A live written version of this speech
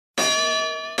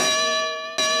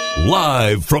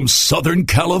Live from Southern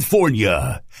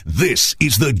California, this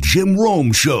is the Jim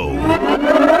Rome Show.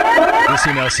 This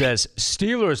email says,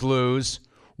 Steelers lose,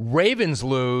 Ravens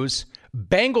lose,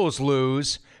 Bengals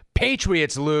lose,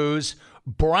 Patriots lose,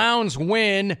 Browns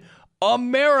win,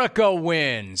 America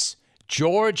wins.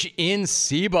 George in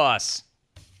Cbus.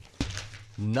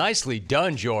 Nicely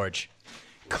done, George.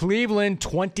 Cleveland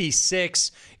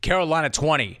 26, Carolina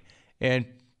 20. And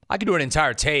I could do an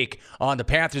entire take on the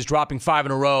Panthers dropping 5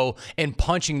 in a row and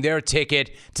punching their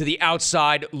ticket to the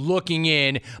outside looking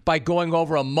in by going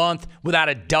over a month without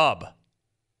a dub.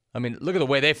 I mean, look at the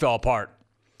way they fell apart.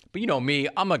 But you know me,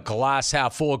 I'm a glass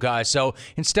half full guy, so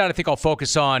instead I think I'll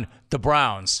focus on the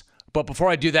Browns. But before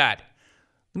I do that,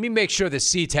 let me make sure that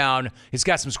C-Town has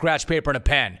got some scratch paper and a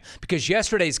pen, because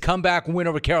yesterday's comeback win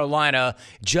over Carolina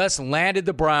just landed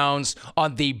the Browns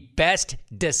on the best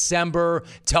December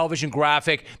television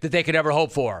graphic that they could ever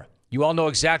hope for. You all know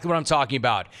exactly what I'm talking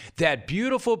about. That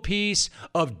beautiful piece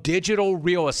of digital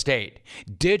real estate,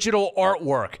 digital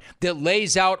artwork that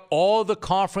lays out all the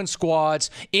conference squads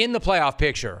in the playoff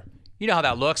picture. You know how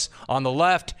that looks. On the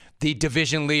left, the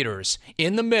division leaders.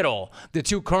 In the middle, the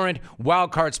two current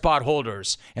wildcard spot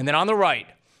holders. And then on the right,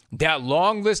 that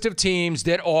long list of teams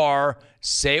that are,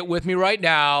 say it with me right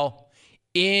now,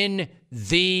 in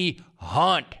the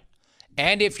hunt.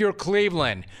 And if you're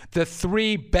Cleveland, the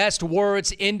 3 best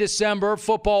words in December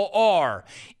football are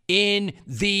in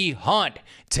the hunt.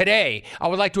 Today, I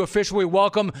would like to officially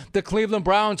welcome the Cleveland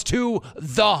Browns to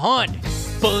the hunt.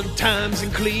 Fun times in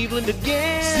Cleveland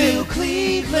again. Still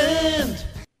Cleveland.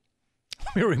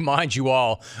 Let me remind you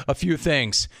all a few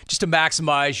things just to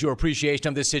maximize your appreciation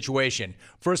of this situation.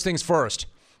 First things first,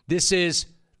 this is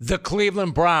the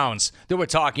Cleveland Browns that we're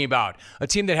talking about. A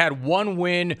team that had 1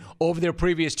 win over their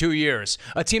previous 2 years.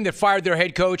 A team that fired their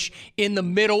head coach in the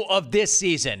middle of this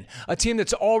season. A team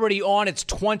that's already on its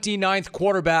 29th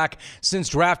quarterback since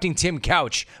drafting Tim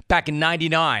Couch back in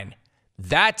 '99.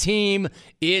 That team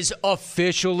is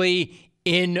officially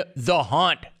in the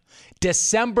hunt.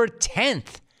 December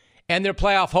 10th, and their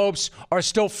playoff hopes are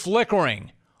still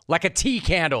flickering like a tea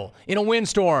candle in a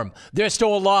windstorm. They're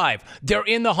still alive. They're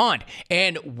in the hunt.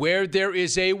 And where there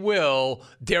is a will,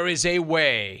 there is a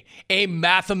way, a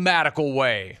mathematical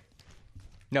way.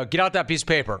 Now, get out that piece of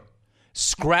paper.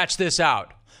 Scratch this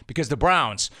out, because the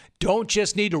Browns don't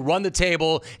just need to run the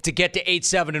table to get to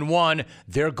 8-7-1.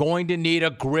 They're going to need a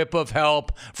grip of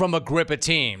help from a grip of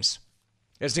teams.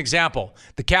 As an example,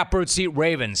 the catbird seat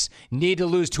Ravens need to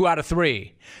lose 2 out of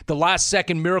 3. The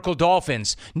last-second miracle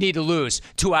Dolphins need to lose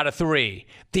 2 out of 3.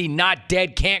 The not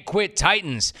dead can't quit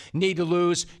Titans need to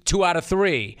lose 2 out of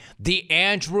 3. The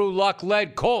Andrew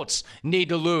Luck-led Colts need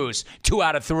to lose 2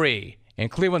 out of 3. And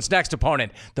Cleveland's next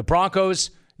opponent, the Broncos,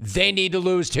 they need to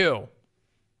lose too.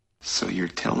 So you're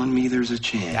telling me there's a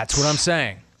chance? That's what I'm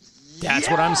saying. That's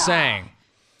what I'm saying.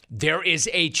 There is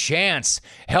a chance.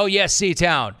 Hell yes,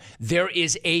 C-Town. There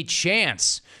is a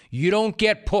chance you don't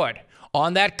get put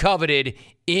on that coveted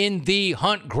in the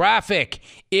hunt graphic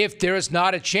if there's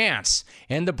not a chance.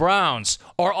 And the Browns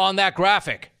are on that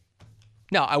graphic.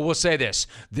 Now, I will say this.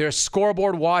 There's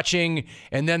scoreboard watching,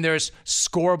 and then there's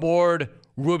scoreboard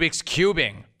Rubik's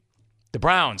cubing. The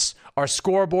Browns are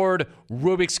scoreboard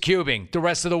Rubik's cubing the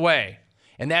rest of the way.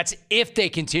 And that's if they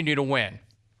continue to win.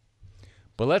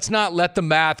 But let's not let the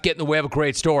math get in the way of a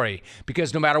great story,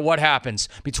 because no matter what happens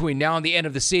between now and the end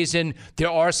of the season,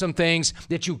 there are some things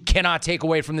that you cannot take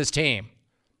away from this team.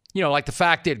 You know, like the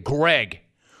fact that Greg,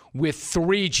 with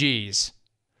 3 G's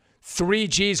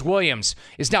Williams,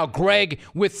 is now Greg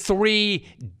with 3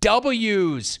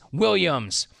 W's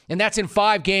Williams. And that's in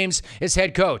 5 games as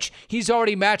head coach. He's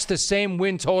already matched the same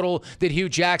win total that Hugh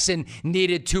Jackson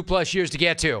needed 2+ years to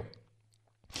get to.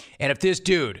 And if this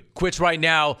dude quits right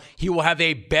now, he will have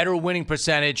a better winning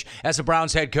percentage as a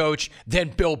Browns head coach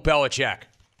than Bill Belichick.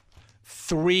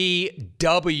 3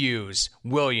 W's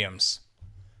Williams.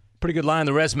 Pretty good line on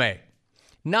the resume.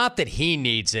 Not that he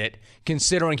needs it,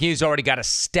 considering he's already got a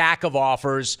stack of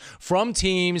offers from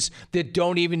teams that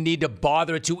don't even need to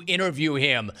bother to interview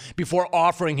him before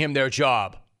offering him their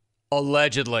job.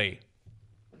 Allegedly.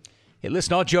 Hey,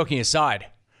 listen, all joking aside,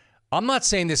 I'm not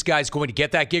saying this guy's going to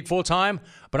get that gig full-time,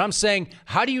 but I'm saying,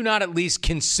 how do you not at least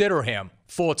consider him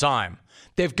full-time?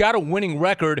 They've got a winning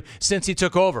record since he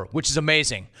took over, which is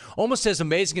amazing. Almost as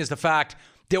amazing as the fact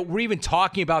that we're even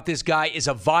talking about this guy as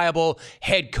a viable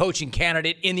head coaching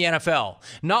candidate in the NFL.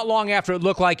 Not long after it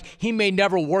looked like he may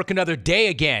never work another day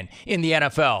again in the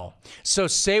NFL. So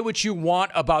say what you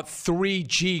want about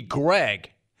 3G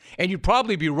Greg, and you'd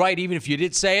probably be right even if you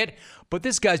did say it, but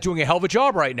this guy's doing a hell of a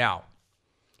job right now.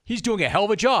 He's doing a hell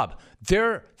of a job.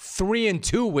 They're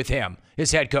 3-2 with him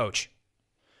as head coach.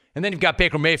 And then you've got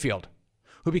Baker Mayfield,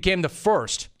 who became the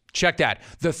first, check that,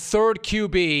 the third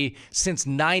QB since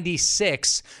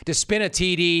 96 to spin a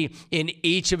TD in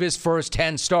each of his first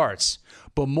 10 starts.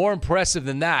 But more impressive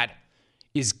than that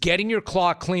is getting your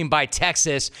clock cleaned by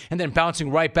Texas and then bouncing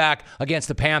right back against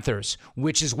the Panthers,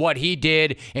 which is what he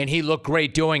did, and he looked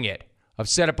great doing it. I've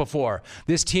said it before.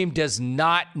 This team does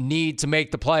not need to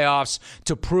make the playoffs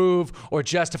to prove or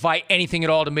justify anything at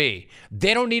all to me.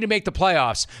 They don't need to make the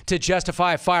playoffs to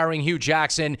justify firing Hugh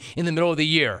Jackson in the middle of the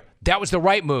year. That was the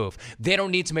right move. They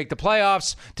don't need to make the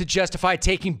playoffs to justify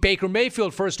taking Baker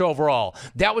Mayfield first overall.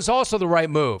 That was also the right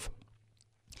move.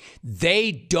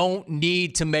 They don't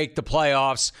need to make the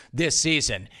playoffs this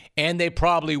season, and they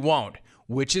probably won't,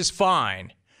 which is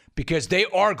fine. Because they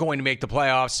are going to make the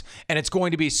playoffs, and it's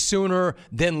going to be sooner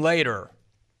than later.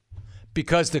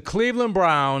 Because the Cleveland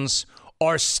Browns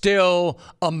are still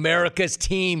America's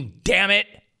team, damn it.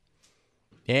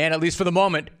 And at least for the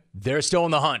moment, they're still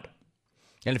in the hunt.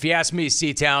 And if you ask me,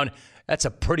 C-Town, that's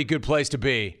a pretty good place to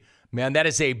be. Man, that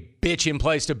is a bitchin'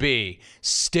 place to be.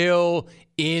 Still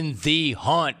in the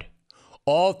hunt.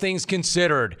 All things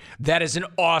considered, that is an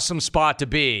awesome spot to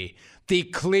be. The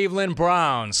Cleveland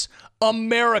Browns,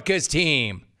 America's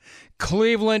team.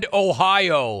 Cleveland,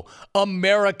 Ohio,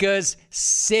 America's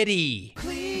city.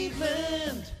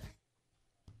 Cleveland.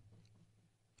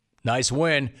 Nice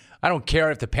win. I don't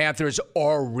care if the Panthers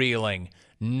are reeling.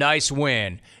 Nice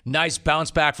win. Nice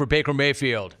bounce back for Baker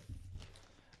Mayfield.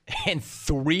 And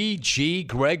 3G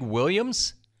Greg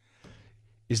Williams?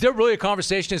 Is there really a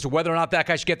conversation as to whether or not that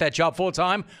guy should get that job full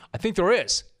time? I think there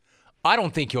is. I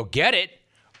don't think he'll get it,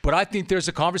 but I think there's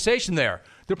a conversation there.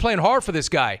 They're playing hard for this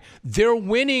guy. They're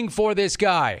winning for this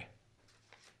guy.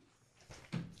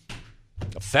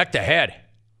 Affect the head.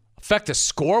 Affect the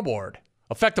scoreboard.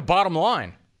 Affect the bottom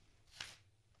line.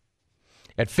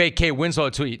 At Fake K Winslow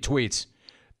tweets,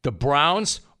 the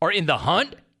Browns are in the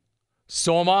hunt?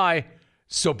 So am I.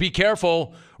 So be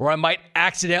careful or I might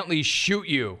accidentally shoot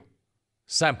you.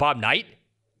 Signed Bob Knight?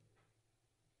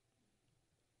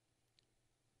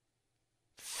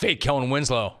 Fake Kellen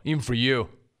Winslow, even for you.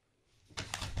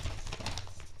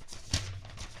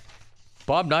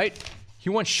 Bob Knight, he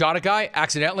once shot a guy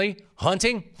accidentally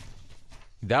hunting.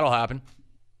 That'll happen.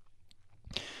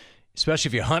 Especially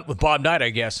if you hunt with Bob Knight,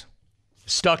 I guess.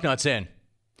 Stuck nuts in.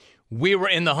 We were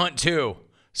in the hunt too.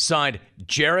 Signed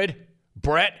Jared,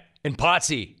 Brett, and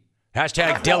Potsy.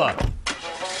 Hashtag Dilla.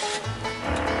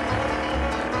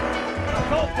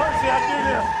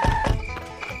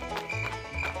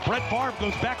 Brett Favre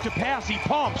goes back to pass. He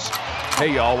pumps.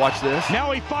 Hey, y'all, watch this.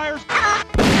 Now he fires.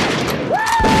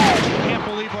 Can't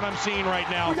believe what I'm seeing right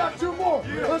now. We got two more.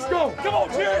 Let's go. Come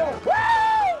on, Jared.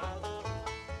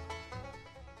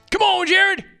 Come on,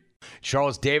 Jared.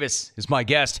 Charles Davis is my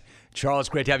guest. Charles,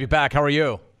 great to have you back. How are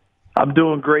you? I'm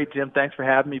doing great, Jim. Thanks for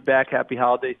having me back. Happy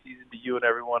holiday season to you and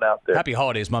everyone out there. Happy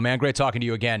holidays, my man. Great talking to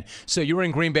you again. So you were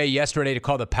in Green Bay yesterday to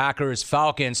call the Packers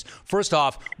Falcons. First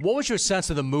off, what was your sense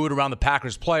of the mood around the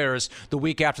Packers players the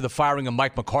week after the firing of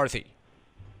Mike McCarthy?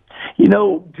 You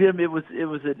know, Jim, it was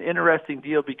an interesting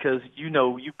deal because, you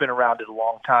know, you've been around it a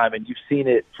long time and you've seen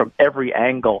it from every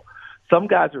angle. Some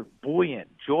guys are buoyant,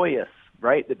 joyous,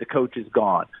 right, that the coach is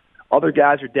gone. Other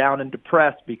guys are down and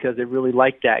depressed because they really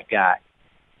like that guy.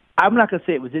 I'm not going to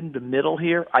say it was in the middle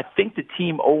here. I think the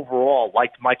team overall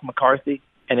liked Mike McCarthy.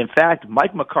 And, in fact,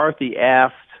 Mike McCarthy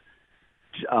asked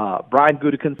Brian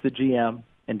Gutekunst, the GM,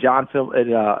 and Joe Philbin,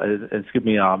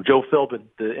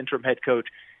 the interim head coach,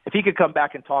 if he could come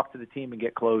back and talk to the team and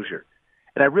get closure.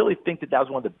 And I really think that was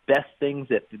one of the best things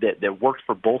that worked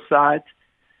for both sides.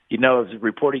 You know, as a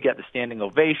reporter, he got the standing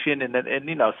ovation. And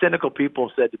you know, cynical people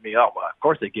have said to me, oh, well, of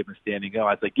course they give him a standing O.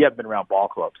 I was like, you haven't been around ball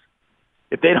clubs.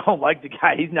 If they don't like the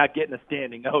guy, he's not getting a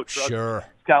standing O. Sure.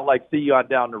 It's kind of like see you on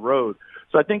down the road.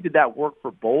 So I think that worked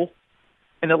for both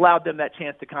and allowed them that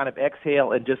chance to kind of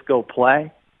exhale and just go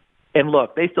play. And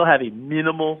look, they still have a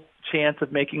minimal chance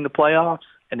of making the playoffs,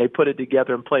 and they put it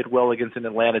together and played well against an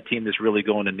Atlanta team that's really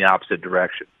going in the opposite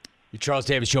direction. Charles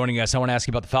Davis joining us. I want to ask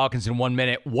you about the Falcons in 1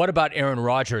 minute. What about Aaron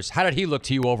Rodgers? How did he look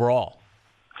to you overall?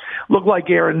 Looked like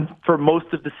Aaron for most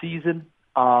of the season.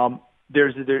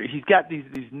 He's got these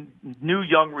new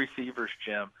young receivers,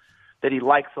 Jim, that he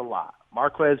likes a lot.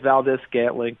 Marquez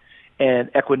Valdez-Scantling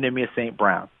and Equanimous St.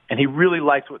 Brown. And he really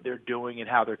likes what they're doing and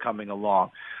how they're coming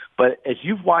along. But as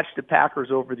you've watched the Packers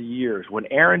over the years, when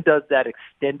Aaron does that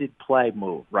extended play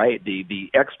move, right, the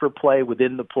extra play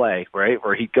within the play, right,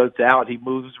 where he goes out, he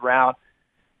moves around,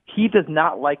 he does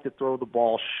not like to throw the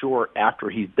ball short after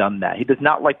he's done that. He does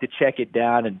not like to check it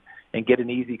down and get an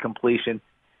easy completion.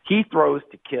 He throws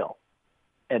to kill.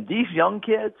 And these young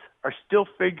kids are still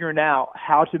figuring out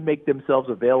how to make themselves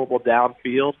available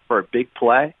downfield for a big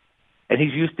play. And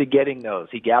he's used to getting those.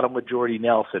 He got them with Jordy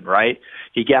Nelson, right?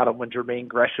 He got them when Jermaine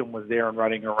Gresham was there and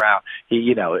running around.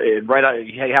 He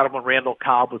had them when Randall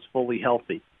Cobb was fully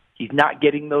healthy. He's not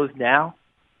getting those now.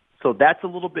 So that's a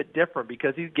little bit different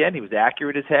because, he was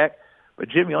accurate as heck. But,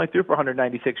 Jim, he only threw for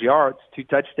 196 yards, 2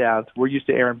 touchdowns. We're used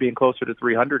to Aaron being closer to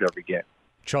 300 every game.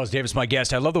 Charles Davis, my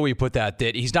guest. I love the way you put that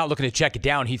he's not looking to check it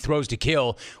down. He throws to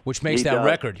kill, which makes that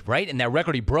record, right? And that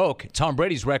record he broke, Tom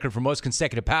Brady's record for most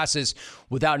consecutive passes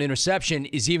without an interception,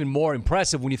 is even more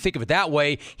impressive when you think of it that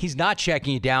way. He's not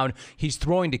checking it down. He's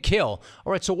throwing to kill.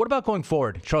 All right, so what about going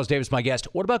forward? Charles Davis, my guest.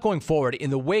 What about going forward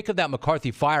in the wake of that McCarthy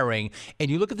firing,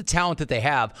 and you look at the talent that they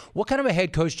have, what kind of a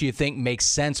head coach do you think makes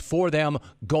sense for them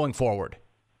going forward?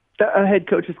 A head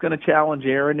coach is going to challenge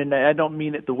Aaron, and I don't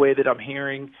mean it the way that I'm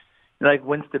hearing. Like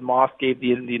Winston Moss gave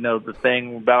the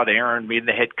thing about Aaron being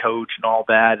the head coach and all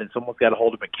that, and someone's got to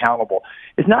hold him accountable.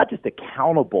 It's not just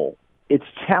accountable; it's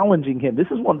challenging him. This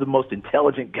is one of the most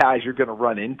intelligent guys you're going to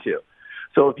run into.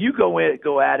 So if you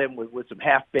go at him with some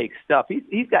half-baked stuff,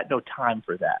 he's got no time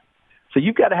for that. So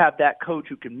you've got to have that coach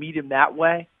who can meet him that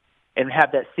way and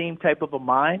have that same type of a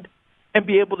mind and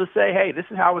be able to say, hey, this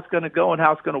is how it's going to go and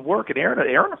how it's going to work. And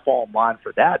Aaron will fall in line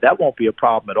for that. That won't be a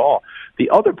problem at all. The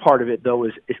other part of it, though,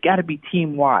 is it's got to be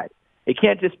team-wide. It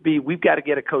can't just be, we've got to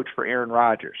get a coach for Aaron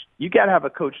Rodgers. You got to have a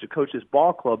coach to coach this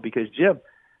ball club because, Jim,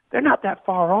 they're not that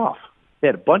far off. They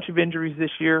had a bunch of injuries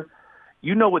this year.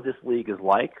 You know what this league is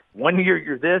like. One year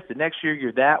you're this, the next year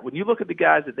you're that. When you look at the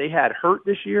guys that they had hurt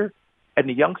this year and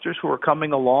the youngsters who are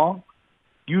coming along,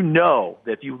 you know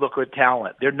that if you look at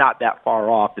talent, they're not that far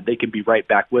off, that they can be right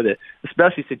back with it,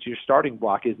 especially since your starting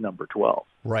block is number 12.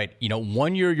 Right.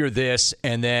 1 year you're this,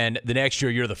 and then the next year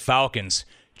you're the Falcons.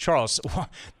 Charles,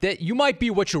 that you might be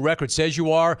what your record says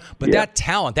you are, but that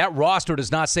talent, that roster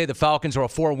does not say the Falcons are a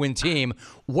 4-win team.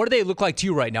 What do they look like to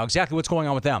you right now? Exactly what's going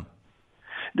on with them?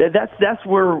 That's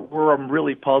where I'm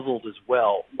really puzzled as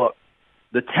well. Look,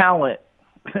 the talent,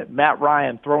 Matt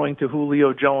Ryan throwing to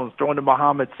Julio Jones, throwing to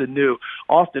Mohamed Sanu.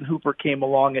 Austin Hooper came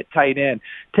along at tight end.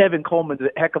 Tevin Coleman's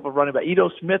a heck of a running back.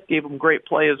 Ito Smith gave him great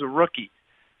play as a rookie.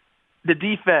 The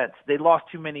defense, they lost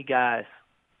too many guys.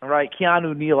 All right,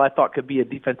 Keanu Neal, I thought, could be a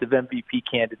defensive MVP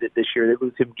candidate this year. They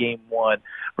lose him game 1.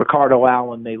 Ricardo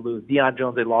Allen, they lose. Deion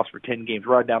Jones, they lost for 10 games,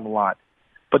 right down the line.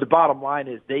 But the bottom line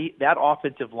is that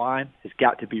offensive line has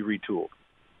got to be retooled.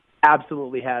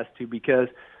 Absolutely has to, because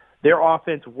their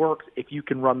offense works if you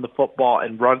can run the football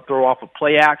and throw off of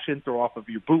play action, throw off of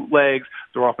your bootlegs,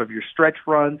 throw off of your stretch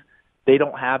runs. They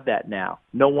don't have that now.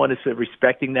 No one is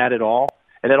respecting that at all.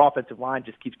 And that offensive line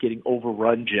just keeps getting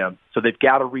overrun, Jim. So they've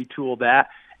got to retool that.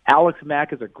 Alex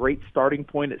Mack is a great starting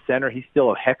point at center. He's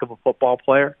still a heck of a football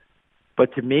player.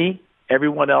 But to me,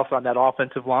 everyone else on that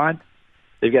offensive line,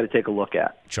 they've got to take a look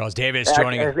at. Charles Davis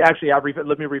joining us. Actually,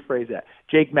 let me rephrase that.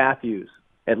 Jake Matthews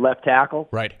at left tackle.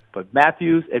 Right. But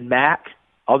Matthews and Mack,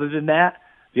 other than that,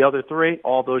 the other 3,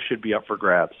 all those should be up for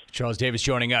grabs. Charles Davis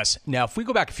joining us. Now, if we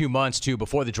go back a few months to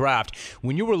before the draft,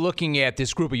 when you were looking at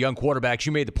this group of young quarterbacks,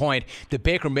 you made the point that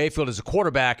Baker Mayfield is a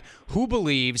quarterback who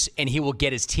believes, and he will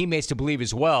get his teammates to believe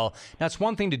as well. Now, it's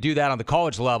one thing to do that on the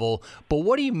college level, but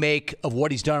what do you make of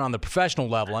what he's done on the professional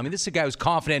level? I mean, this is a guy who's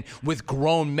confident with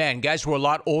grown men, guys who are a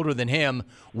lot older than him.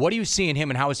 What do you see in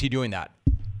him, and how is he doing that?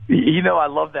 I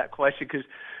love that question because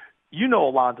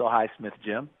Alonzo Highsmith,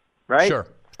 Jim, right? Sure.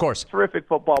 Of course. Terrific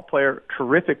football player,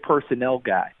 terrific personnel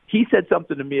guy. He said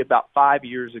something to me about 5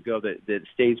 years ago that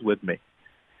stays with me.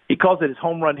 He calls it his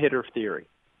home run hitter theory.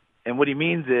 And what he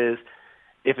means is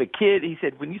if a kid, he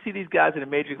said, when you see these guys at a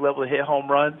major league level hit home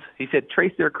runs, he said,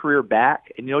 trace their career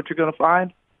back, and you know what you're going to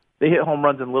find? They hit home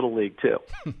runs in Little League too.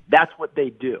 That's what they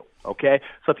do, okay?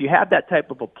 So if you have that type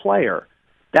of a player,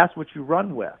 that's what you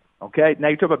run with, okay? Now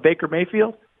you talk about Baker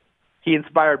Mayfield. He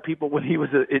inspired people when he was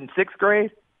in 6th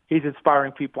grade. He's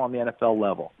inspiring people on the NFL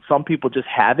level. Some people just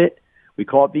have it. We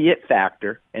call it the it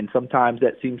factor, and sometimes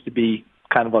that seems to be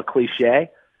kind of a cliche.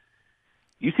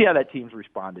 You see how that team's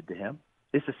responded to him.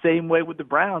 It's the same way with the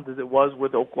Browns as it was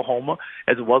with Oklahoma,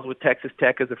 as it was with Texas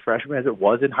Tech as a freshman, as it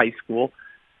was in high school.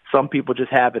 Some people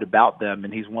just have it about them,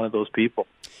 and he's one of those people.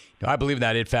 I believe in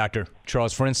that it factor,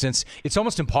 Charles. For instance, it's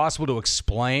almost impossible to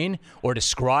explain or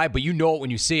describe, but you know it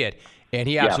when you see it. And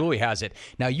he absolutely has it.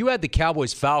 Now, you had the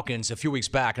Cowboys-Falcons a few weeks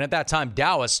back, and at that time,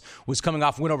 Dallas was coming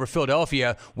off a win over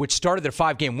Philadelphia, which started their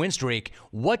 5-game win streak.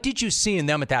 What did you see in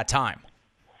them at that time?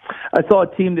 I saw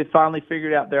a team that finally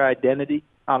figured out their identity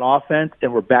on offense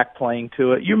and were back playing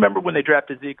to it. You remember when they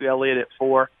drafted Ezekiel Elliott at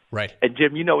 4? Right. And,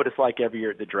 Jim, you know what it's like every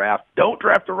year at the draft. Don't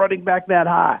draft a running back that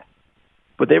high.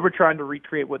 But they were trying to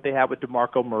recreate what they had with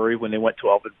DeMarco Murray when they went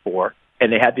 12-4,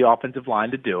 and they had the offensive line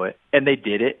to do it, and they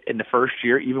did it in the first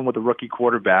year, even with a rookie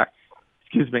quarterback.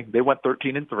 They went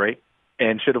 13-3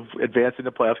 and should have advanced in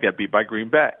the playoffs, got beat by Green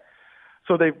Bay.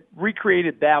 So they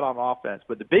recreated that on offense.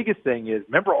 But the biggest thing is,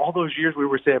 remember all those years we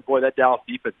were saying, boy, that Dallas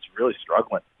defense is really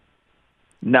struggling.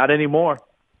 Not anymore.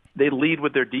 They lead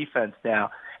with their defense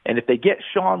now. And if they get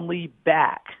Sean Lee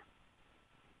back,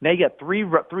 now you got three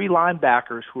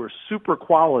linebackers who are super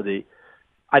quality.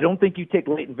 I don't think you take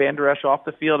Leighton Vander Esch off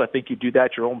the field. I think you do that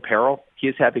at your own peril. He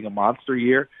is having a monster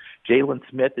year. Jalen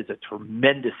Smith is a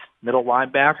tremendous middle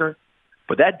linebacker.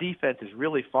 But that defense is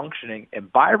really functioning,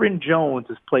 and Byron Jones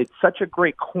has played such a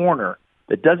great corner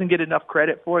that doesn't get enough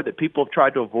credit for it, that people have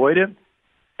tried to avoid him.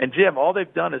 And, Jim, all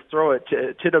they've done is throw it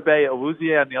to Chidobe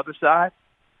Awuzie on the other side,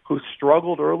 who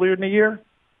struggled earlier in the year.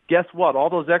 Guess what? All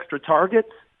those extra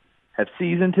targets have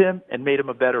seasoned him and made him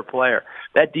a better player.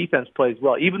 That defense plays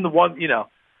well. Even the one,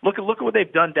 look at what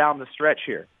they've done down the stretch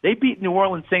here. They beat New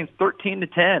Orleans Saints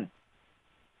 13-10.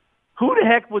 Who the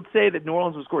heck would say that New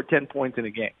Orleans would score 10 points in a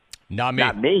game? Not me.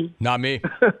 Not me. Not me.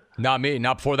 Not me.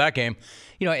 Not before that game.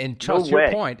 And Charles, to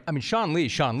your point, I mean, Sean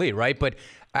Lee, right? But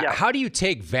how do you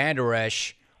take Vander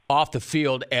Esch off the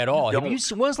field at all? When was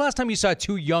the last time you saw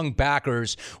two young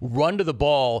backers run to the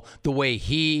ball the way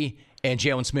he and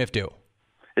Jalen Smith do?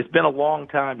 It's been a long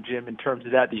time, Jim, in terms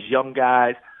of that. These young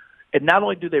guys, and not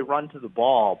only do they run to the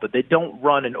ball, but they don't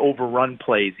run and overrun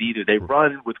plays either. They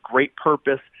run with great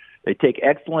purpose. They take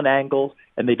excellent angles,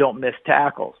 and they don't miss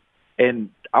tackles. And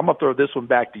I'm going to throw this one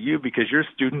back to you because you're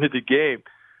a student of the game.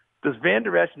 Does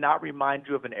Vander Esch not remind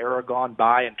you of an era gone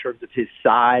by in terms of his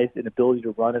size and ability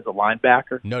to run as a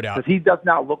linebacker? No doubt. Because he does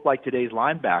not look like today's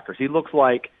linebackers. He looks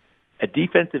like a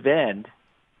defensive end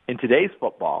in today's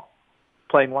football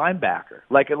playing linebacker.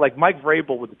 Like Mike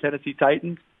Vrabel with the Tennessee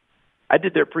Titans. I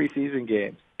did their preseason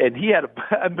games, and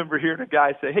I remember hearing a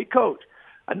guy say, "Hey, Coach,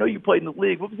 I know you played in the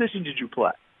league. What position did you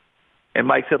play?" And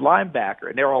Mike said linebacker,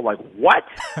 and they're all like, "What?"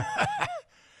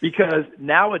 Because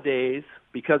nowadays,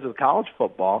 because of college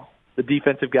football, the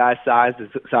defensive guys'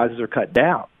 sizes are cut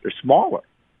down. They're smaller.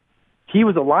 He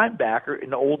was a linebacker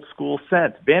in the old school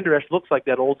sense. Vander Esch looks like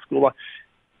that old school.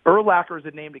 Urlacher is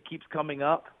a name that keeps coming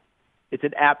up. It's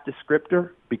an apt descriptor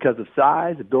because of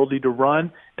size, ability to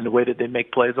run, and the way that they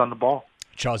make plays on the ball.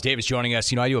 Charles Davis joining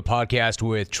us. I do a podcast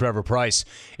with Trevor Price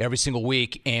every single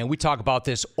week, and we talk about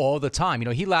this all the time.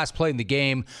 He last played in the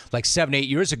game like 7-8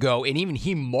 years ago, and even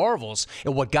he marvels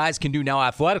at what guys can do now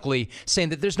athletically, saying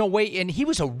that there's no way, and he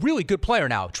was a really good player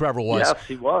now, Trevor was. Yes,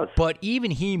 he was. But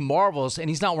even he marvels, and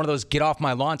he's not one of those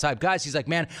get-off-my-lawn type guys. He's like,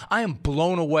 man, I am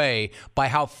blown away by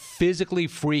how physically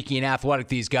freaky and athletic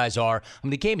these guys are. I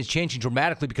mean, the game is changing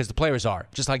dramatically because the players are,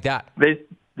 just like that.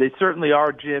 They certainly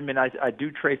are, Jim, and I do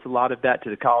trace a lot of that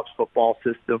to the college football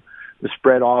system, the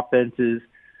spread offenses.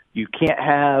 You can't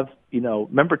have,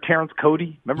 remember Terrence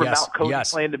Cody? Remember Mount Cody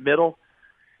playing the middle?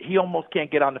 He almost can't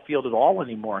get on the field at all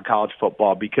anymore in college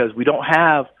football because we don't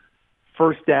have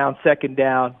first down, second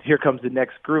down, here comes the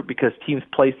next group because teams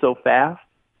play so fast.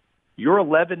 Your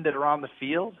 11 that are on the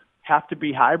field have to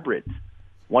be hybrids.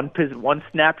 One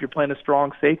snap, you're playing a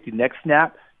strong safety. Next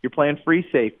snap, you're playing free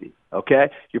safety. Okay,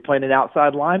 you're playing an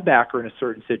outside linebacker in a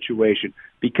certain situation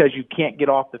because you can't get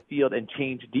off the field and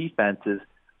change defenses.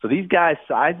 So these guys'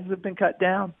 sizes have been cut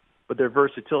down, but their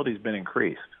versatility has been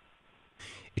increased.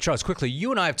 Hey, Charles, quickly,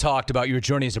 you and I have talked about your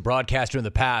journey as a broadcaster in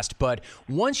the past, but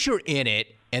once you're in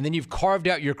it and then you've carved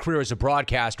out your career as a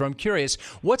broadcaster, I'm curious,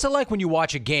 what's it like when you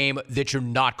watch a game that you're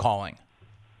not calling?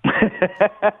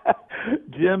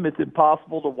 Jim, it's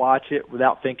impossible to watch it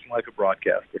without thinking like a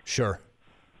broadcaster. Sure.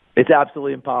 It's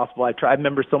absolutely impossible. I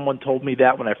remember someone told me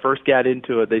that when I first got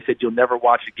into it. They said, you'll never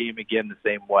watch a game again the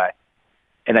same way.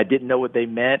 And I didn't know what they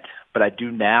meant, but I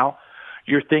do now.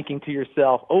 You're thinking to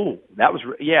yourself, oh, that was,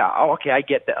 okay, I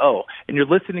get that. Oh, and you're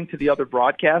listening to the other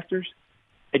broadcasters,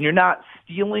 and you're not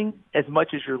stealing as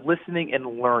much as you're listening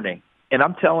and learning. And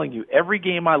I'm telling you, every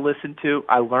game I listen to,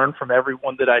 I learn from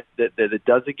everyone that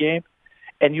does a game.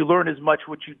 And you learn as much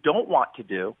what you don't want to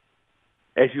do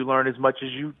as you learn as much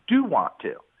as you do want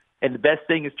to. And the best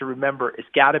thing is to remember, it's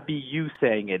got to be you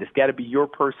saying it. It's got to be your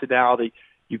personality.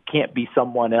 You can't be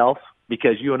someone else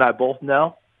because you and I both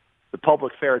know the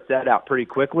public ferrets that out pretty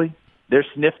quickly. Their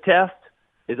sniff test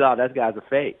is, that guy's a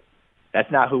fake.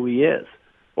 That's not who he is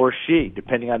or she,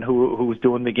 depending on who's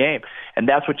doing the game. And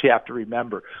that's what you have to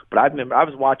remember. But I remember I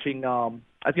was watching, I was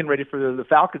getting ready for the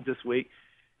Falcons this week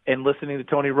and listening to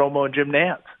Tony Romo and Jim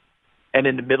Nantz. And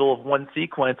in the middle of one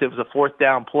sequence, it was a fourth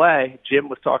down play. Jim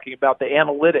was talking about the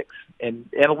analytics, and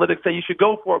analytics say you should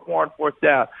go for it more on fourth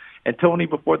down. And Tony,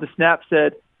 before the snap,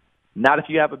 said, Not if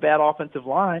you have a bad offensive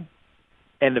line.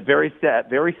 And the very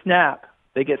snap,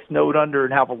 they get snowed under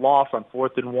and have a loss on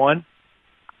 4th and 1.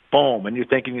 Boom. And you're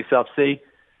thinking to yourself, see,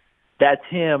 that's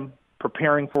him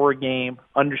preparing for a game,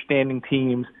 understanding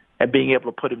teams, and being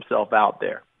able to put himself out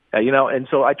there. And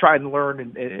so I try and learn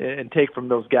and take from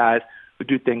those guys who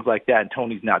do things like that, and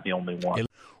Tony's not the only one.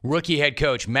 Rookie head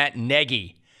coach Matt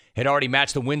Nagy had already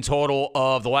matched the win total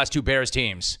of the last two Bears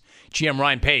teams. GM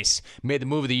Ryan Pace made the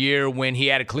move of the year when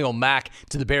he added Khalil Mack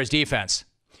to the Bears defense.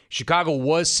 Chicago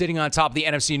was sitting on top of the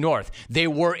NFC North. They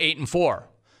were 8-4.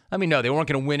 I mean, no, they weren't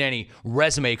going to win any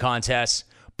resume contests,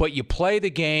 but you play the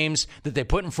games that they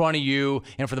put in front of you,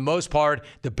 and for the most part,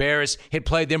 the Bears had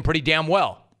played them pretty damn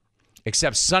well.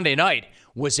 Except Sunday night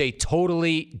was a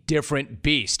totally different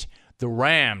beast. The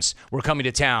Rams were coming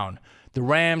to town. The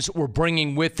Rams were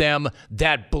bringing with them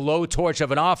that blowtorch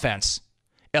of an offense.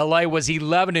 LA was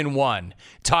 11-1.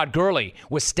 Todd Gurley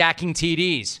was stacking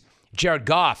TDs. Jared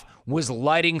Goff was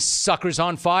lighting suckers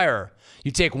on fire.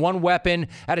 You take one weapon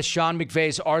out of Sean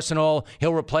McVay's arsenal,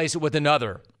 he'll replace it with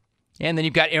another. And then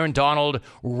you've got Aaron Donald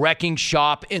wrecking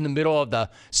shop in the middle of the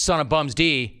son of bums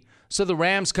D. So the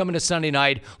Rams come into Sunday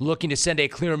night looking to send a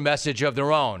clear message of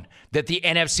their own, that the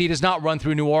NFC does not run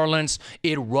through New Orleans,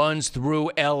 it runs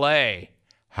through LA.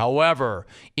 However,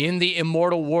 in the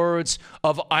immortal words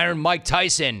of Iron Mike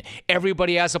Tyson,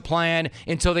 everybody has a plan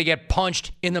until they get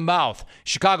punched in the mouth.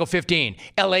 Chicago 15,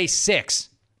 LA 6.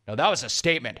 Now that was a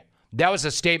statement. That was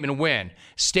a statement win.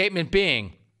 Statement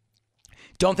being,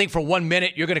 don't think for 1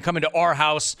 minute you're going to come into our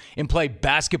house and play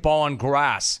basketball on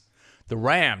grass. The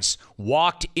Rams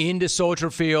walked into Soldier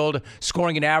Field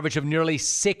scoring an average of nearly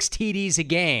 6 TDs a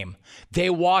game. They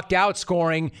walked out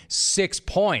scoring 6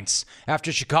 points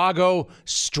after Chicago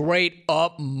straight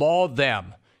up mauled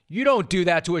them. You don't do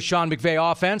that to a Sean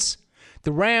McVay offense.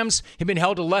 The Rams have been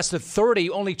held to less than 30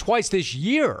 only twice this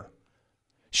year.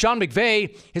 Sean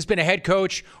McVay has been a head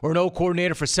coach or an O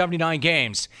coordinator for 79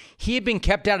 games. He had been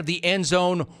kept out of the end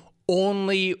zone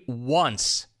only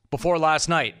once before last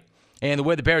night. And the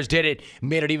way the Bears did it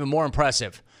made it even more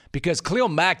impressive because Khalil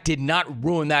Mack did not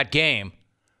ruin that game,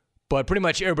 but pretty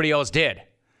much everybody else did.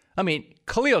 I mean,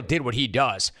 Khalil did what he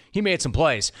does. He made some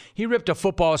plays. He ripped a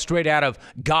football straight out of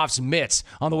Goff's mitts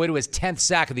on the way to his 10th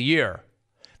sack of the year.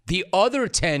 The other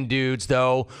 10 dudes,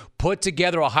 though, put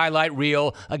together a highlight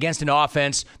reel against an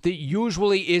offense that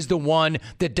usually is the one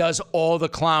that does all the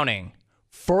clowning.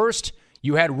 First,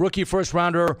 you had rookie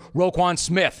first-rounder Roquan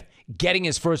Smith getting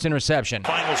his first interception.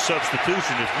 Final substitution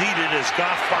is needed as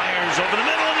Goff fires over the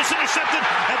middle and is intercepted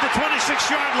at the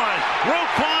 26-yard line.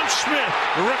 Roquan Smith,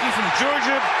 the rookie from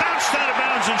Georgia, bounced out of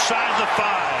bounds inside the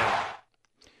 5.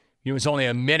 It was only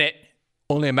a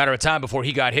matter of time before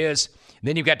he got his.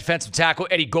 Then you've got defensive tackle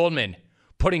Eddie Goldman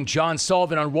putting John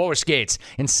Sullivan on roller skates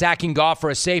and sacking Goff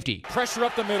for a safety. Pressure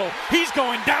up the middle. He's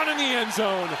going down in the end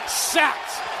zone.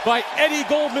 Sacked by Eddie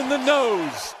Goldman, the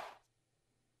nose.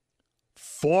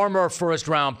 Former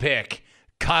first-round pick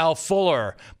Kyle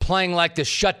Fuller, playing like the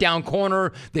shutdown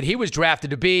corner that he was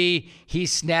drafted to be, he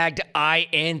snagged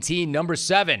INT number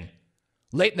 7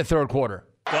 late in the third quarter.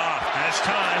 Goff has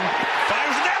time,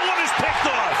 fires, and that one is picked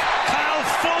off. Kyle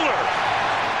Fuller.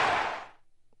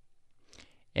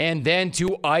 And then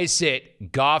to ice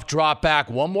it, Goff dropped back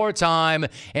one more time,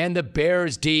 and the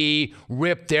Bears D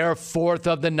ripped their 4th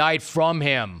of the night from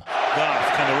him.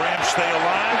 Goff, can the Rams stay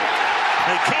alive?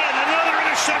 They can.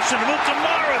 Interception to move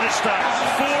tomorrow this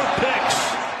time. 4 picks.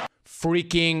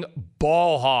 Freaking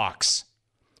ball hawks.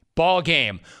 Ball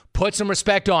game. Put some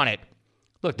respect on it.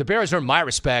 Look, the Bears earned my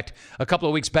respect a couple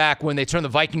of weeks back when they turned the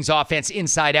Vikings offense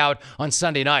inside out on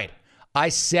Sunday night. I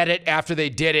said it after they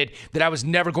did it that I was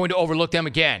never going to overlook them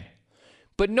again.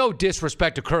 But no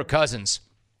disrespect to Kirk Cousins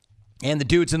and the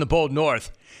dudes in the bold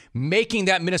north. Making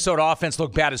that Minnesota offense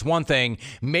look bad is one thing.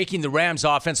 Making the Rams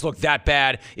offense look that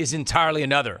bad is entirely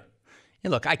another. And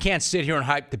look, I can't sit here and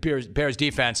hype the Bears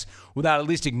defense without at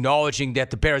least acknowledging that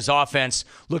the Bears offense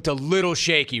looked a little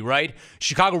shaky, right?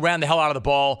 Chicago ran the hell out of the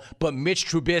ball, but Mitch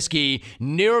Trubisky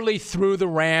nearly threw the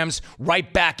Rams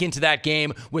right back into that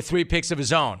game with 3 picks of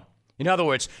his own. In other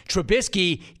words,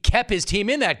 Trubisky kept his team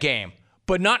in that game,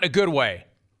 but not in a good way.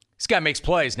 This guy makes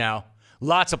plays now.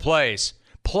 Lots of plays.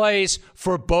 Plays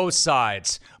for both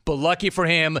sides. But lucky for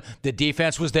him, the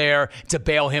defense was there to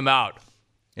bail him out.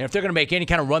 And if they're going to make any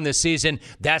kind of run this season,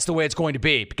 that's the way it's going to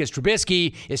be. Because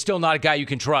Trubisky is still not a guy you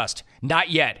can trust. Not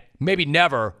yet. Maybe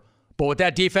never. But with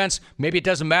that defense, maybe it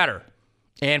doesn't matter.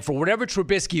 And for whatever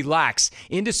Trubisky lacks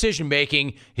in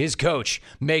decision-making, his coach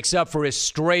makes up for his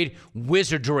straight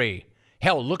wizardry.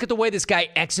 Hell, look at the way this guy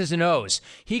X's and O's.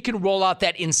 He can roll out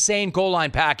that insane goal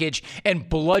line package and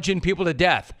bludgeon people to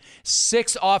death.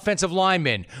 6 offensive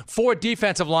linemen, 4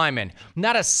 defensive linemen.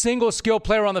 Not a single skill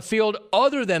player on the field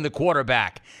other than the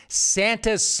quarterback.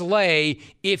 Santa's sleigh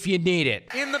if you need it.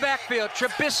 In the backfield,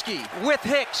 Trubisky with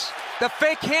Hicks. The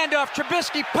fake handoff.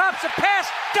 Trubisky pops a pass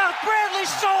down Bradley's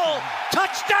soul.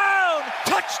 Touchdown!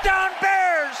 Touchdown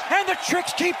Bears! And the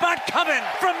tricks keep on coming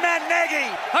from Matt Nagy.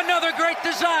 Another great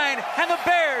design, and the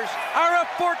Bears are up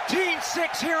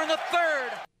 14-6 here in the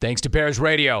third. Thanks to Bears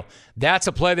Radio. That's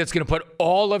a play that's going to put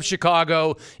all of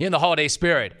Chicago in the holiday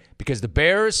spirit because the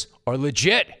Bears are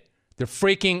legit. They're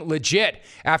freaking legit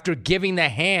after giving the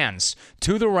hands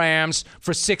to the Rams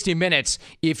for 60 minutes.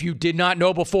 If you did not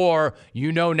know before,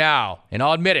 you know now. And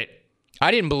I'll admit it, I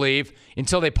didn't believe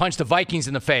until they punched the Vikings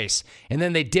in the face. And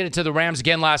then they did it to the Rams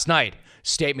again last night.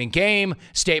 Statement game,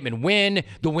 statement win.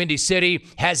 The Windy City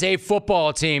has a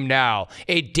football team now,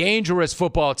 a dangerous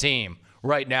football team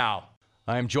right now.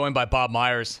 I am joined by Bob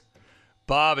Myers.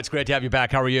 Bob, it's great to have you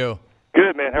back. How are you?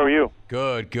 Good, man. How are you?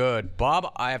 Good, good.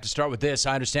 Bob, I have to start with this.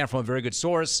 I understand from a very good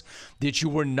source that you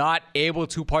were not able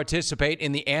to participate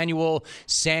in the annual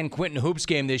San Quentin Hoops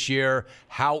game this year.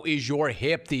 How is your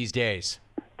hip these days?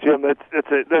 Jim,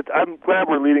 I'm glad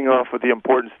we're leading off with the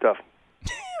important stuff.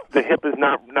 The hip is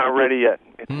not ready yet.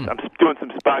 I'm doing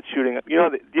some spot shooting. You know,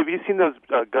 have you seen those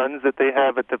guns that they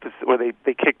have at where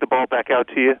they kick the ball back out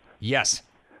to you? Yes.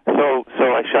 So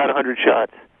I shot 100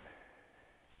 shots,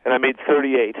 and I made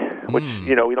 38, which,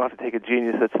 you know, we don't have to take a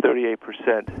genius. That's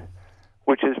 38%,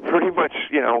 which is pretty much,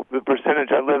 you know, the percentage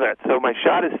I live at. So my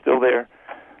shot is still there,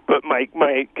 but my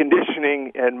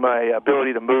conditioning and my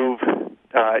ability to move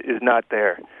is not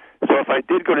there. So if I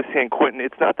did go to San Quentin,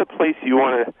 it's not the place you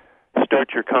want to start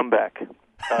your comeback.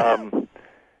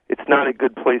 It's not a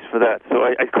good place for that. So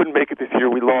I couldn't make it this year.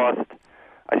 We lost.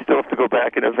 I still have to go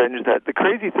back and avenge that. The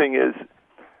crazy thing is,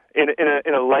 in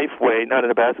a life way, not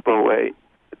in a basketball way,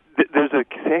 there's a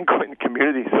San Quentin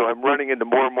community, so I'm running into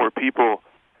more and more people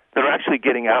that are actually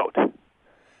getting out,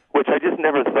 which I just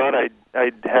never thought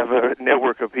I'd have a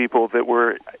network of people that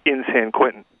were in San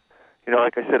Quentin. You know,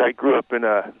 like I said, I grew up in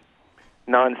a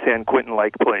non-San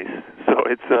Quentin-like place, so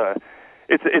it's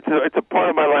a part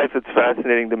of my life that's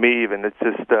fascinating to me. Even it's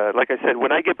just like I said,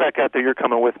 when I get back out there, you're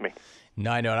coming with me. No,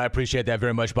 I know, and I appreciate that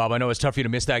very much, Bob. I know it's tough for you to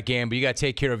miss that game, but you got to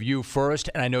take care of you first,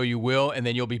 and I know you will, and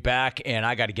then you'll be back, and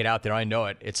I got to get out there. I know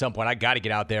it. At some point, I got to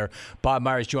get out there. Bob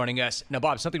Myers joining us. Now,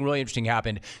 Bob, something really interesting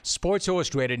happened. Sports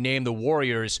Illustrated named the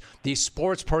Warriors the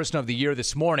Sports Person of the Year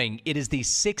this morning. It is the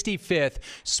 65th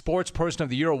Sports Person of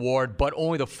the Year award, but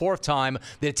only the 4th time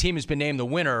that a team has been named the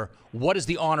winner. What does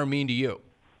the honor mean to you?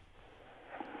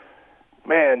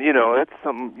 Man, you know, that's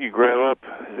something you grow up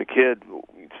as a kid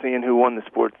seeing who won the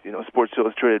Sports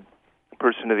Illustrated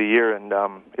Person of the Year, and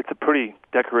it's a pretty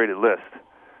decorated list.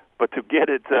 But to get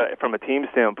it from a team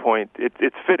standpoint,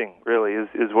 it's fitting, really,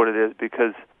 is what it is,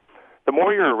 because the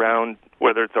more you're around,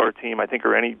 whether it's our team, I think,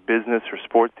 or any business or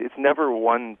sports, it's never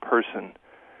one person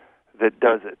that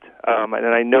does it. And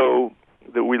I know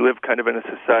that we live kind of in a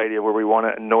society where we want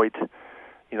to anoint,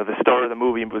 you know, the star of the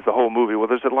movie was the whole movie. Well,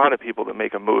 there's a lot of people that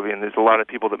make a movie, and there's a lot of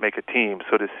people that make a team.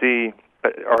 So to see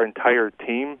our entire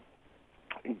team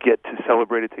get to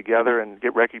celebrate it together and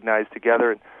get recognized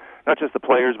together, and not just the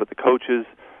players, but the coaches,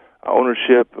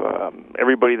 ownership,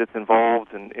 everybody that's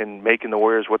involved in making the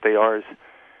Warriors what they are,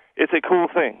 it's a cool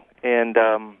thing. And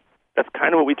that's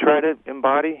kind of what we try to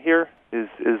embody here, is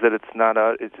that it's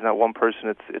not one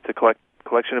person, it's a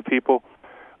collection of people.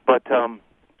 But it's going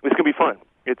to be fun.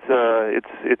 It's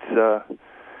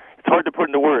hard to put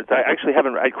into words. I actually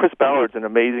haven't. Chris Ballard's an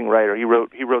amazing writer. He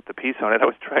wrote the piece on it. I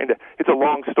was trying to. It's a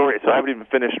long story, so I haven't even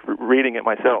finished reading it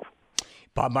myself.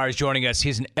 Bob Myers joining us.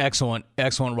 He's an excellent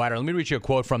writer. Let me read you a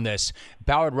quote from this.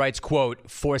 Ballard writes, quote,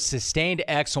 "For sustained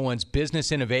excellence,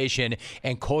 business innovation,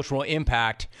 and cultural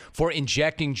impact, for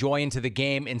injecting joy into the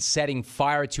game and setting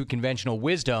fire to conventional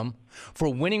wisdom,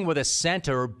 for winning with a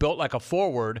center built like a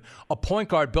forward, a point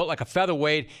guard built like a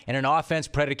featherweight, and an offense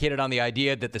predicated on the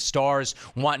idea that the stars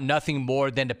want nothing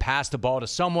more than to pass the ball to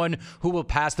someone who will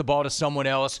pass the ball to someone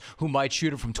else who might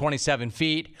shoot it from 27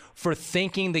 feet, for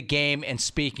thinking the game and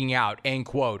speaking out," end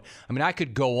quote. I mean, I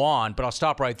could go on, but I'll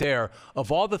stop right there. Of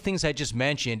all the things I just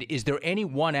mentioned, is there any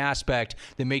one aspect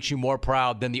that makes you more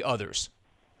proud than the others?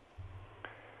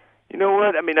 You know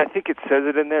what? I mean, I think it says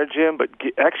it in there, Jim. But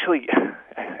actually,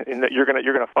 and you're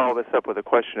gonna follow this up with a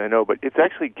question, I know. But it's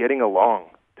actually getting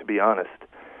along, to be honest.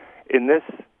 In this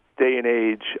day and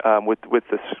age, with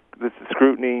the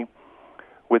scrutiny,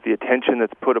 with the attention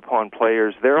that's put upon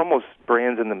players, they're almost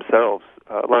brands in themselves.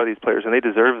 A lot of these players, and they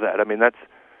deserve that. I mean, that's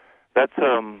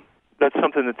that's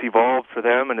something that's evolved for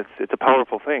them, and it's a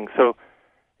powerful thing. So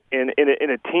in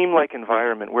a team-like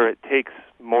environment where it takes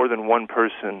more than one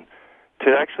person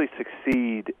to actually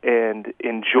succeed and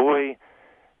enjoy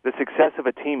the success of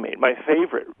a teammate, my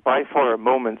favorite, by far,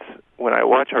 moments when I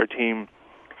watch our team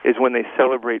is when they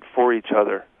celebrate for each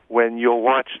other, when you'll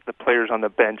watch the players on the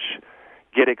bench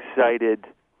get excited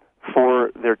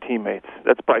for their teammates.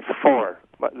 That's by far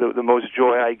the most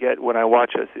joy I get when I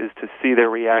watch us, is to see their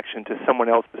reaction to someone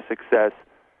else's success.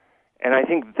 And I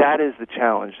think that is the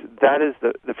challenge. That is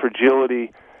the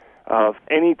fragility of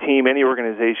any team, any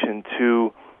organization,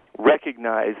 to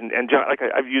recognize. And John,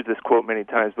 I've used this quote many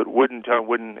times, but John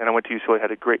Wooden, and I went to UCLA, had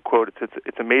a great quote.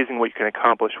 It's amazing what you can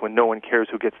accomplish when no one cares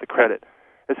who gets the credit.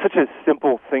 It's such a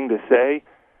simple thing to say,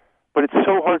 but it's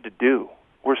so hard to do.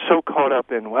 We're so caught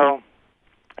up in,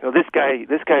 this guy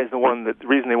is the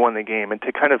reason they won the game, and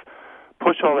to kind of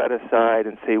push all that aside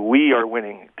and say we are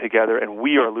winning together and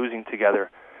we are losing together.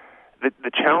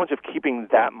 The challenge of keeping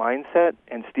that mindset,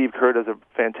 and Steve Kerr does a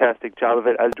fantastic job of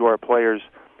it, as do our players.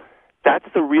 That's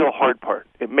the real hard part.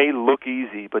 It may look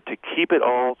easy, but to keep it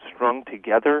all strung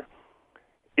together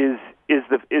is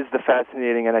the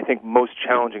fascinating and I think most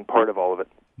challenging part of all of it.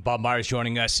 Bob Myers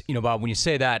joining us. Bob, when you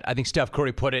say that, I think Steph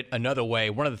Curry put it another way.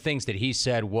 One of the things that he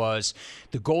said was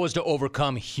the goal is to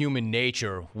overcome human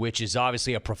nature, which is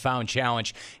obviously a profound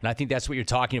challenge. And I think that's what you're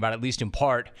talking about, at least in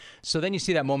part. So then you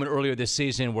see that moment earlier this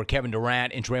season where Kevin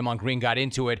Durant and Draymond Green got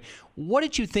into it. What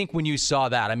did you think when you saw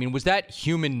that? I mean, was that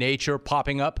human nature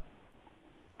popping up?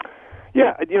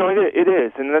 Yeah, it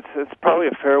is, and that's probably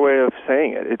a fair way of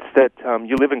saying it. It's that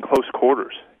you live in close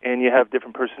quarters, and you have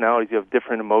different personalities, you have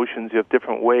different emotions, you have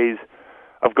different ways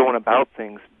of going about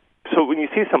things. So when you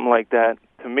see something like that,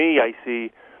 to me, I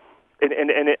see,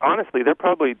 honestly, they're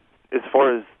probably, as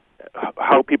far as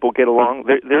how people get along,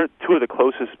 they're two of the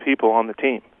closest people on the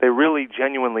team. They really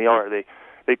genuinely are.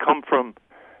 They come from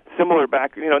similar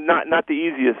not the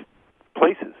easiest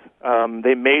places.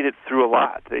 They made it through a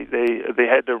lot. They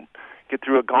had to get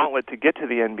through a gauntlet to get to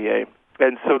the NBA,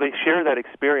 and so they share that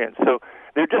experience. So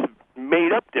they're just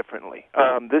made up differently.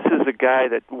 This is a guy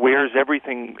that wears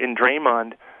everything in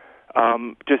Draymond,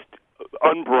 just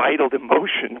unbridled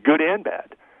emotion, good and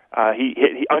bad.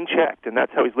 He unchecked, and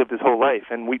that's how he's lived his whole life.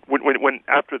 And when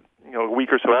after a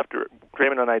week or so after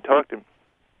Draymond and I talked to him,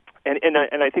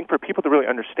 and I think for people to really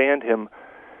understand him,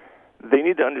 they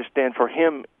need to understand, for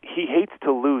him, he hates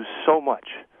to lose so much.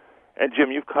 And Jim,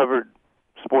 you've covered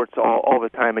sports all the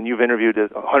time, and you've interviewed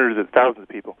hundreds of thousands of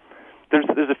people.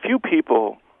 There's a few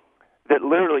people that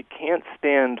literally can't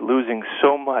stand losing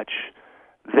so much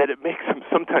that it makes them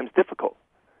sometimes difficult.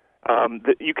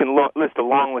 That you can list a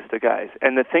long list of guys,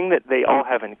 and the thing that they all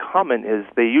have in common is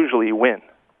they usually win.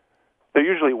 They're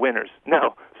usually winners.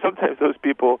 Now, sometimes those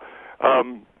people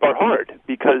are hard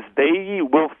because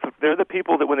they're the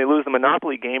people that when they lose the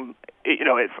Monopoly game,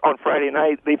 on Friday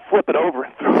night, they flip it over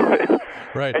and throw it.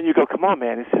 Right. And you go, come on,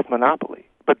 man, it's just Monopoly.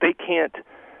 But they can't.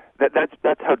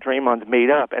 That's how Draymond's made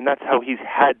up, and that's how he's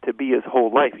had to be his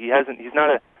whole life. He's not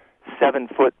a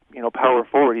 7-foot, power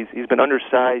forward. He's been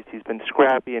undersized. He's been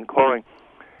scrappy and clawing.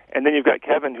 And then you've got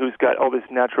Kevin, who's got all this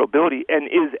natural ability and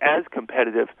is as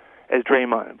competitive as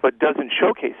Draymond, but doesn't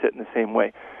showcase it in the same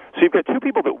way. So you've got two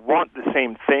people that want the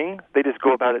same thing. They just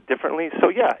go about it differently. So,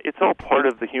 yeah, it's all part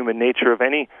of the human nature of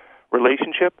any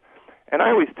relationship. And I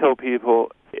always tell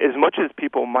people, as much as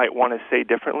people might want to say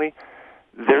differently,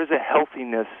 there's a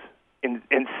healthiness in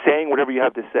saying whatever you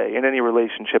have to say in any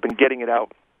relationship and getting it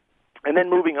out. And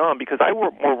then moving on, because I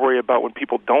more worry about when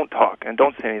people don't talk and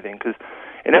don't say anything, because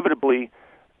inevitably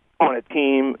on a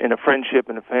team, in a friendship,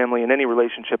 in a family, in any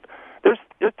relationship, there's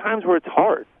times where it's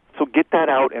hard. So get that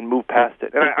out and move past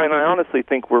it. And I honestly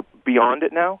think we're beyond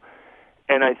it now,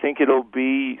 and I think it'll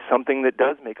be something that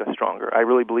does make us stronger. I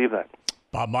really believe that.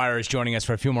 Bob Myers is joining us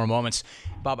for a few more moments.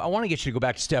 Bob, I want to get you to go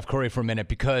back to Steph Curry for a minute,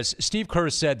 because Steve Kerr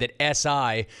said that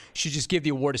SI should just give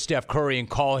the award to Steph Curry and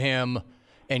call him,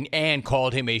 and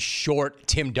called him a short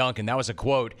Tim Duncan. That was a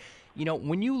quote.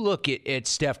 When you look at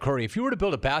Steph Curry, if you were to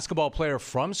build a basketball player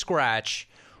from scratch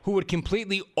who would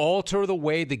completely alter the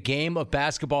way the game of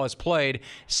basketball is played,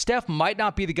 Steph might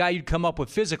not be the guy you'd come up with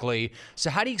physically. So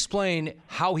how do you explain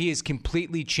how he has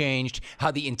completely changed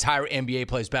how the entire NBA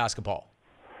plays basketball?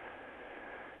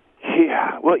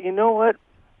 Yeah, well, you know what?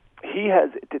 He has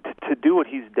to do what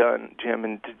he's done, Jim,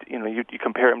 and you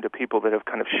compare him to people that have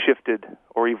kind of shifted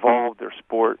or evolved their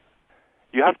sport.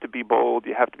 You have to be bold,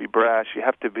 you have to be brash, you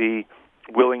have to be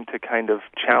willing to kind of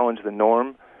challenge the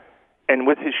norm. And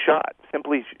with his shot,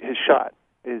 simply his shot,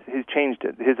 he's changed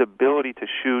it. His ability to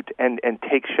shoot and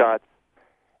take shots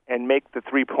and make the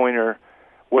three-pointer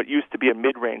what used to be a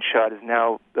mid-range shot is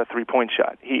now a three-point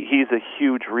shot. He's a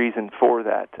huge reason for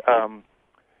that.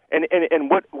 And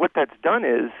what that's done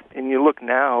is, and you look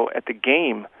now at the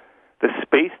game, the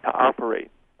space to operate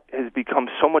has become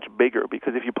so much bigger,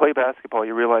 because if you play basketball,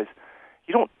 you realize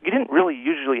you didn't really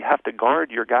usually have to guard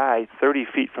your guy 30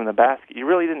 feet from the basket. You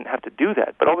really didn't have to do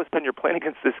that. But all of a sudden you're playing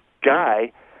against this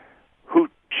guy who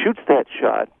shoots that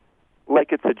shot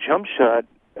like it's a jump shot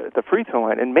at the free throw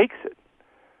line and makes it.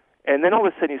 And then all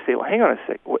of a sudden you say, well, hang on a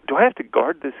sec. Do I have to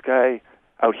guard this guy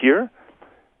out here?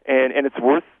 And it's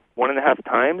worth 1.5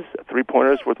 times. A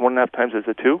three-pointer is worth 1.5 times as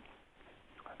a two.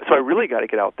 So I really got to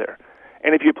get out there.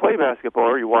 And if you play basketball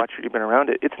or you watch it, you've been around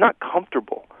it, it's not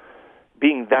comfortable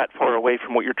being that far away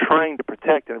from what you're trying to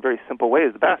protect in a very simple way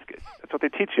is the basket. That's what they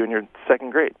teach you in your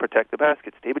second grade. Protect the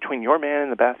basket. Stay between your man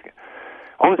and the basket.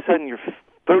 All of a sudden, you're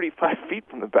 35 feet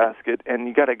from the basket, and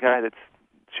you got a guy that's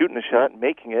shooting a shot and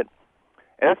making it,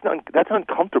 and that's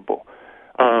uncomfortable.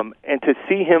 And to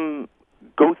see him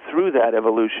go through that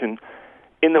evolution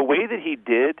in the way that he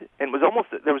did, and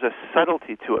there was a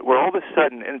subtlety to it, where all of a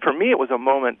sudden, and for me it was a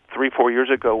moment 3-4 years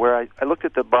ago where I looked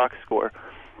at the box score,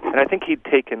 and I think he'd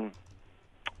taken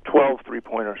 12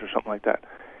 three-pointers or something like that.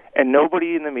 And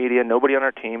nobody in the media, nobody on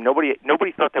our team, nobody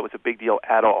thought that was a big deal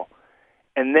at all.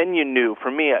 And then you knew, for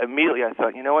me, immediately I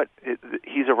thought, you know what,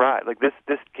 he's arrived. Like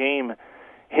this game,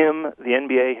 the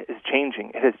NBA is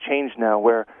changing. It has changed now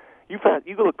where you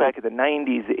go look back at the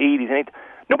 90s, the 80s, and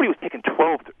nobody was taking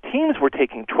 12. Teams were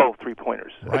taking 12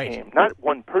 three-pointers a game, not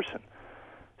one person.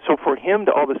 So for him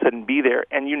to all of a sudden be there,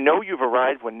 and you know you've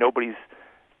arrived when nobody's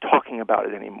talking about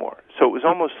it anymore. So it was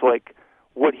almost like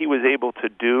what he was able to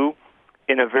do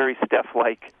in a very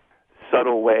Steph-like,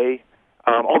 subtle way.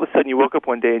 All of a sudden you woke up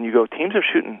one day and you go, teams are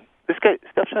shooting. This guy,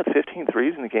 Steph shot 15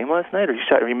 threes in the game last night,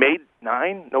 or he made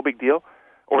 9, no big deal.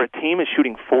 Or a team is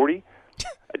shooting 40.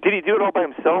 Did he do it all by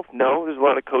himself? No. There's a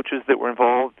lot of coaches that were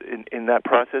involved in that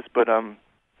process, but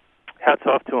hats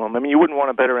off to him. I mean, you wouldn't want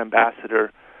a better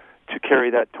ambassador to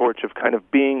carry that torch of kind of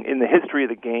being in the history of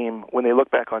the game. When they look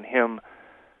back on him,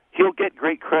 he'll get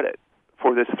great credit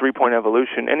for this three-point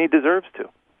evolution, and he deserves to.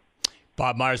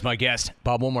 Bob Myers, my guest.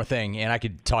 Bob, one more thing, and I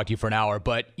could talk to you for an hour,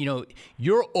 but,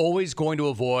 you're always going to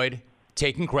avoid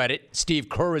taking credit. Steve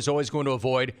Kerr is always going to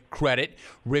avoid credit.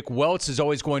 Rick Welts is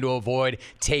always going to avoid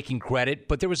taking credit.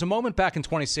 But there was a moment back in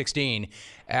 2016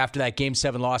 after that Game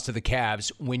 7 loss to the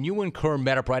Cavs when you and Kerr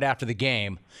met up right after the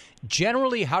game.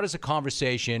 Generally, how does a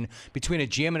conversation between a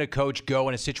GM and a coach go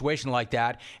in a situation like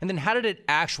that? And then how did it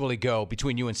actually go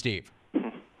between you and Steve?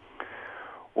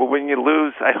 Well, when you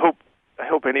lose, I hope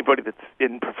anybody that's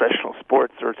in professional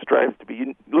sports or strives to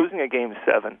be losing a Game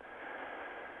 7.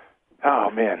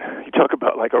 Oh man, you talk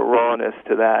about like a rawness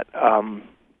to that.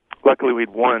 Luckily,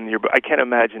 we'd won. I can't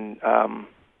imagine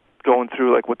going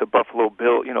through like with the Buffalo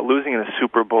Bills, losing in a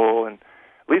Super Bowl, and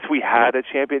at least we had a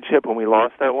championship when we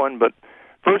lost that one. But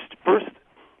first,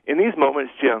 in these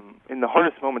moments, Jim, in the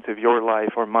hardest moments of your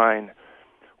life or mine,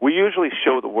 we usually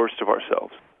show the worst of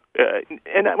ourselves.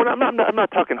 And I'm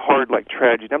not talking hard like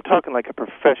tragedy. I'm talking like a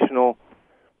professional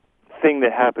thing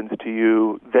that happens to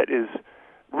you that is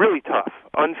really tough,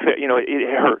 unfair.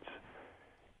 It hurts.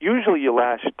 Usually you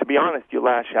lash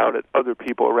out at other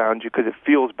people around you because it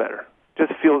feels better.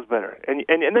 Just feels better. And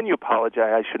then you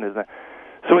apologize. I shouldn't have done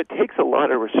that. So it takes a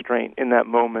lot of restraint in that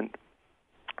moment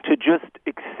to just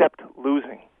accept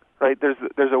losing, right?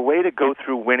 There's a way to go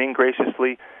through winning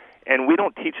graciously, and we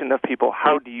don't teach enough people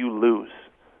how do you lose?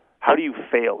 How do you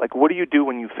fail? Like, what do you do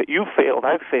when you failed?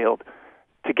 I've failed.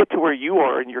 To get to where you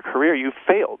are in your career, you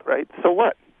failed, right? So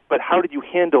what? But how did you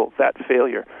handle that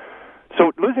failure?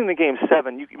 So losing the Game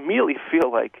 7, you immediately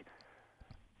feel like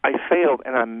I failed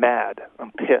and I'm mad.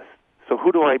 I'm pissed. So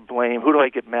who do I blame? Who do I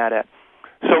get mad at?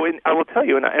 So I will tell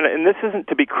you, and this isn't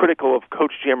to be critical of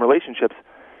coach-GM relationships,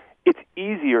 it's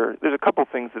easier. There's a couple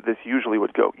things that this usually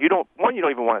would go. You don't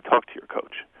even want to talk to your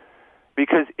coach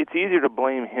because it's easier to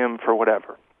blame him for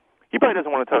whatever. He probably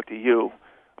doesn't want to talk to you.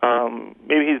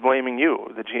 Maybe he's blaming you.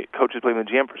 The coach is blaming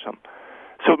the GM for something.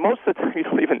 So most of the time, you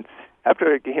don't even,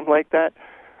 after a game like that,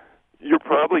 you're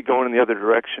probably going in the other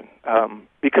direction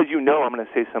because I'm going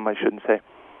to say something I shouldn't say.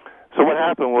 So what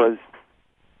happened was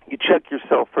you check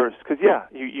yourself first because,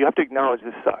 you have to acknowledge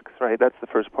this sucks, right? That's the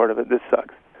first part of it. This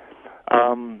sucks.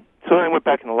 So then I went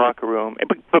back in the locker room.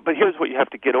 But here's what you have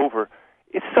to get over.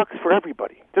 It sucks for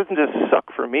everybody. It doesn't just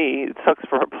suck for me. It sucks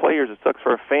for our players. It sucks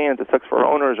for our fans. It sucks for our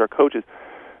owners, our coaches.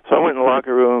 So I went in the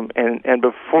locker room, and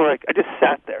before I just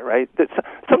sat there, right?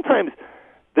 Sometimes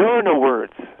there are no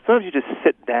words. Sometimes you just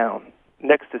sit down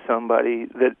next to somebody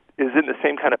that is in the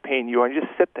same kind of pain you are, and you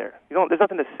just sit there. There's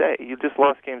nothing to say. You just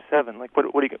lost Game 7. Like, what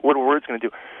are words going to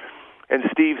do? And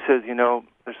Steve says,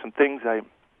 there's some things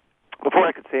before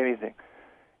I could say anything,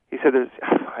 he said,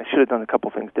 I should have done a couple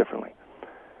things differently.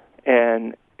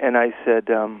 And I said,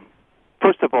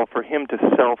 first of all, for him to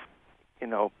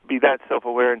be that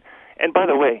self-aware. And by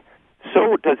the way,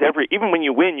 so does even when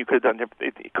you win, you could have done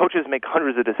different. Coaches make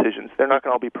hundreds of decisions. They're not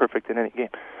going to all be perfect in any game.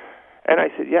 And I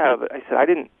said, yeah, but I said, I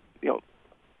didn't,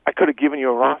 I could have given you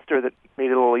a roster that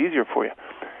made it a little easier for you.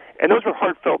 And those were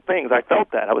heartfelt things. I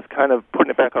felt that. I was kind of putting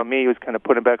it back on me. He was kind of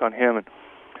putting it back on him.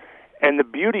 And the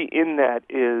beauty in that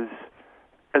is,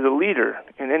 as a leader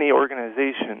in any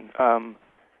organization,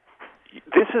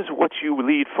 this is what you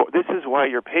lead for. This is why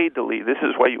you're paid to lead. This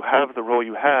is why you have the role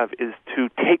you have, is to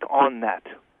take on that.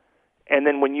 And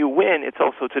then when you win, it's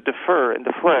also to defer and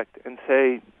deflect and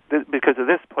say, because of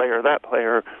this player or that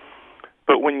player.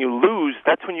 But when you lose,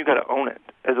 that's when you got to own it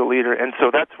as a leader. And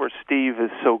so that's where Steve is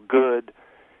so good,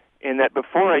 in that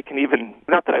before I can even,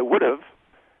 not that I would have,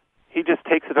 he just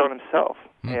takes it on himself.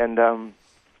 And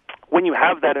when you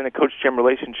have that in a coach-GM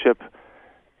relationship,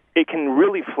 it can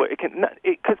really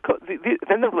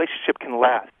then the relationship can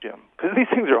last, Jim, because these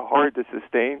things are hard to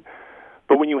sustain.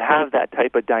 But when you have that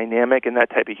type of dynamic and that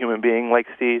type of human being like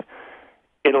Steve,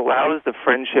 it allows the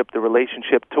friendship, the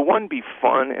relationship to, one, be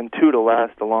fun, and two, to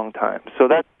last a long time. So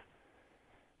that's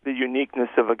the uniqueness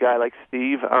of a guy like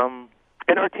Steve and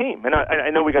our team. And I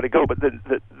know we got to go, but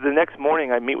the next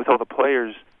morning I meet with all the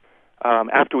players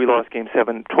after we lost Game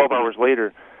 7, 12 hours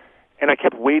later, and I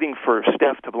kept waiting for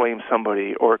Steph to blame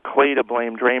somebody, or Clay to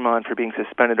blame Draymond for being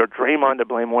suspended, or Draymond to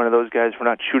blame one of those guys for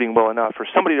not shooting well enough, or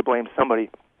somebody to blame somebody.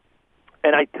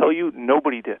 And I tell you,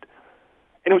 nobody did.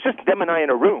 And it was just them and I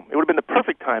in a room. It would have been the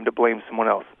perfect time to blame someone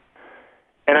else.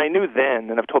 And I knew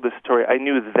then, and I've told this story, I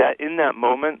knew that in that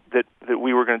moment that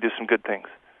we were going to do some good things,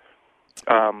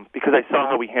 because I saw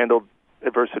how we handled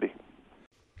adversity.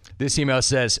 This email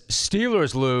says,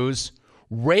 Steelers lose,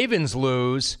 Ravens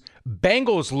lose,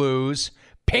 Bengals lose,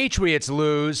 Patriots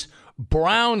lose,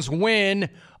 Browns win,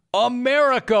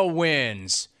 America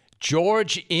wins.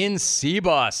 George in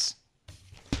Cbus.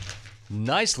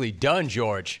 Nicely done,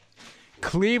 George.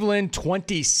 Cleveland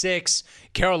 26,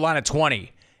 Carolina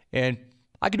 20. And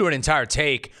I could do an entire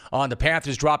take on the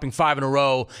Panthers dropping 5 in a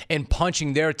row and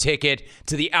punching their ticket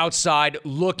to the outside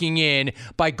looking in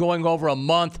by going over a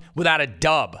month without a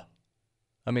dub.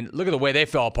 I mean, look at the way they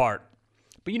fell apart.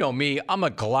 But you know me, I'm a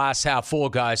glass half full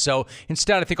guy, so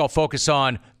instead I think I'll focus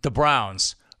on the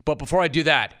Browns. But before I do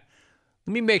that,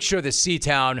 let me make sure that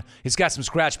C-Town has got some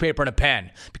scratch paper and a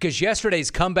pen, because yesterday's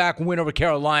comeback win over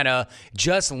Carolina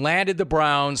just landed the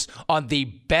Browns on the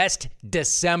best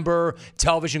December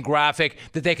television graphic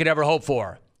that they could ever hope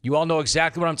for. You all know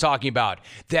exactly what I'm talking about.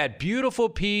 That beautiful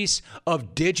piece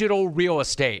of digital real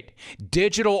estate,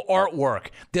 digital artwork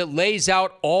that lays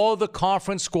out all the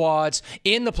conference squads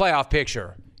in the playoff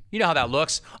picture. You know how that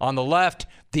looks. On the left,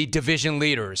 the division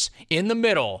leaders. In the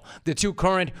middle, the two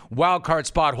current wildcard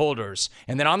spot holders.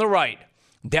 And then on the right,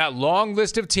 that long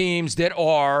list of teams that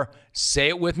are, say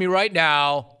it with me right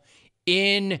now,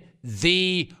 in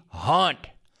the hunt.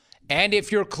 And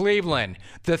if you're Cleveland,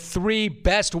 the 3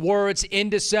 best words in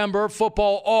December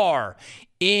football are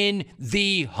in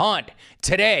the hunt.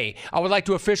 Today, I would like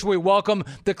to officially welcome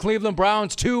the Cleveland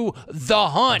Browns to the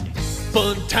hunt.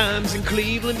 Fun times in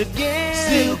Cleveland again.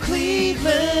 Still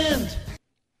Cleveland.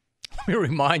 Let me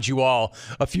remind you all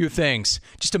a few things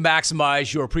just to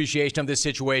maximize your appreciation of this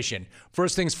situation.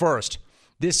 First things first,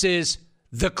 this is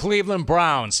the Cleveland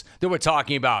Browns that we're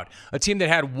talking about. A team that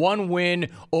had 1 win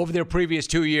over their previous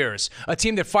 2 years. A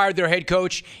team that fired their head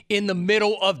coach in the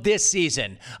middle of this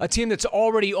season. A team that's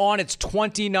already on its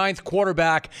 29th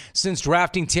quarterback since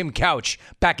drafting Tim Couch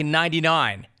back in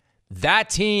 '99. That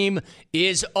team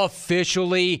is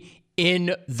officially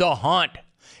in the hunt.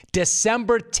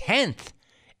 December 10th,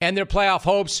 and their playoff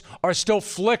hopes are still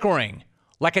flickering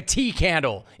like a tea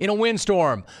candle in a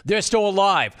windstorm. They're still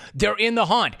alive. They're in the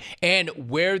hunt. And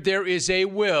where there is a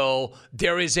will,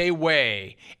 there is a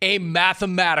way, a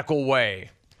mathematical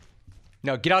way.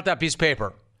 Now, get out that piece of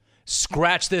paper.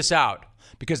 Scratch this out,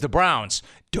 because the Browns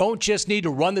don't just need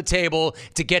to run the table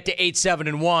to get to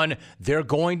 8-7-1. They're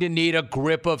going to need a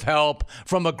grip of help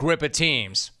from a grip of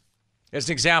teams. As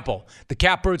an example, the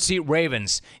catbird seat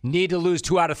Ravens need to lose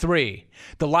 2 out of 3.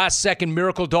 The last-second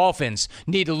miracle Dolphins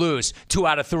need to lose 2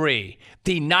 out of 3.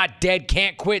 The not dead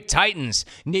can't quit Titans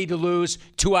need to lose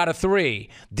 2 out of 3.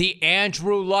 The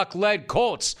Andrew Luck-led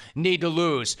Colts need to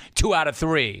lose 2 out of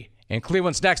 3. And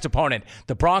Cleveland's next opponent,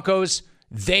 the Broncos,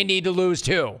 they need to lose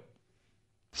too.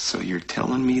 So you're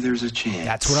telling me there's a chance?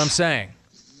 That's what I'm saying.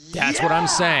 That's what I'm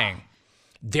saying.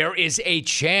 there is a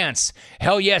chance.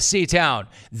 Hell yes, C-Town.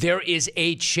 There is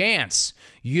a chance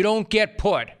you don't get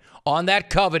put on that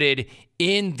coveted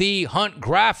in the Hunt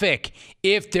graphic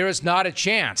if there's not a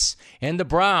chance and the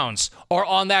Browns are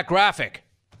on that graphic.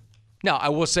 Now, I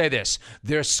will say this.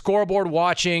 There's scoreboard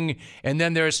watching, and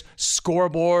then there's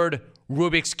scoreboard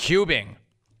Rubik's Cubing.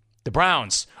 The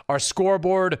Browns are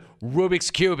scoreboard Rubik's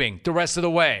Cubing the rest of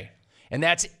the way, and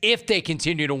that's if they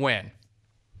continue to win.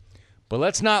 But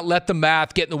let's not let the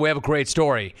math get in the way of a great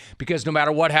story, because no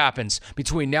matter what happens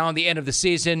between now and the end of the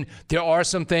season, there are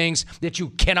some things that you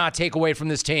cannot take away from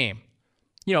this team.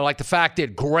 You know, like the fact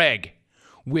that Greg,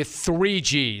 with 3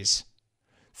 Gs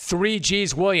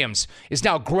Williams, is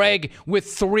now Greg with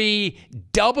 3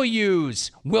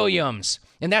 Ws Williams.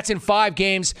 And that's in 5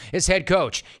 games as head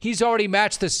coach. He's already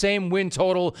matched the same win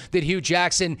total that Hugh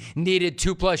Jackson needed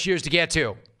 2+ years to get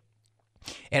to.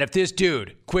 And if this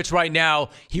dude quits right now,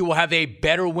 he will have a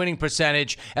better winning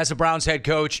percentage as a Browns head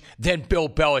coach than Bill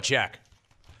Belichick.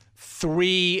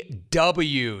 3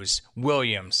 Ws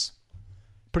Williams.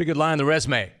 Pretty good line on the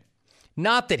resume.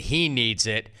 Not that he needs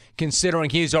it, considering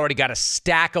he's already got a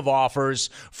stack of offers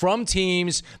from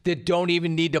teams that don't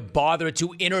even need to bother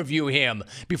to interview him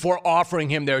before offering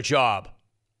him their job.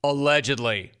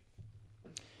 Allegedly.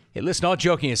 Hey, listen, all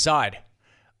joking aside,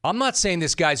 I'm not saying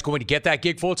this guy's going to get that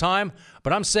gig full-time,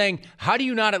 but I'm saying, how do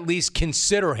you not at least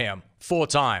consider him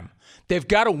full-time? They've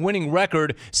got a winning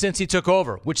record since he took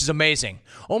over, which is amazing.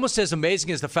 Almost as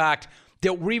amazing as the fact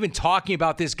that we're even talking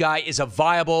about this guy as a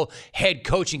viable head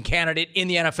coaching candidate in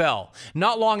the NFL.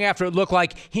 Not long after it looked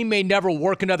like he may never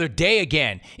work another day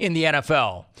again in the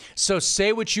NFL. So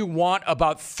say what you want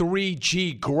about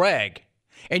 3G Greg,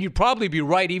 and you'd probably be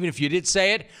right even if you did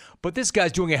say it, but this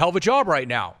guy's doing a hell of a job right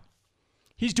now.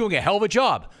 He's doing a hell of a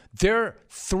job. They're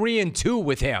 3-2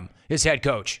 with him as head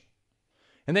coach.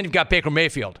 And then you've got Baker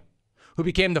Mayfield, who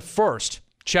became the first,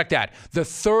 check that, the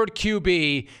 3rd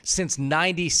QB since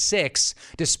 '96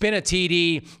 to spin a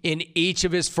TD in each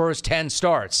of his first 10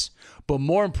 starts. But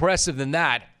more impressive than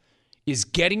that is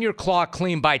getting your clock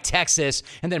clean by Texas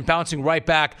and then bouncing right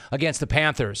back against the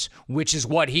Panthers, which is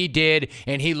what he did,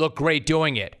 and he looked great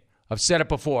doing it. I've said it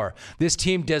before. This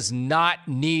team does not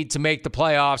need to make the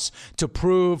playoffs to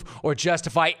prove or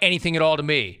justify anything at all to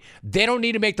me. They don't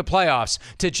need to make the playoffs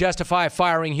to justify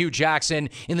firing Hugh Jackson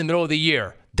in the middle of the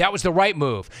year. That was the right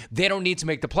move. They don't need to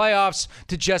make the playoffs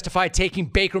to justify taking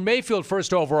Baker Mayfield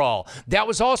first overall. That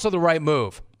was also the right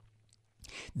move.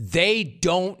 They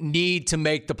don't need to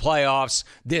make the playoffs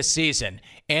this season,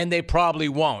 and they probably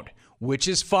won't, which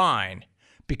is fine,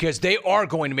 because they are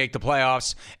going to make the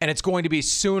playoffs, and it's going to be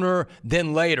sooner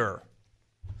than later.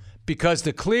 Because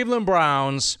the Cleveland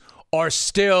Browns are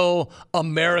still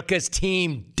America's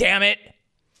team, damn it.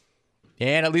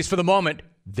 And at least for the moment,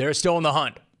 they're still in the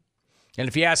hunt. And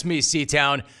if you ask me,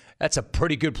 C-Town, that's a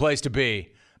pretty good place to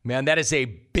be. Man, that is a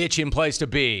bitchin' place to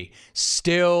be.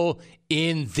 Still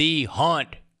in the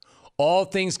hunt. All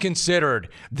things considered,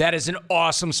 that is an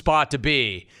awesome spot to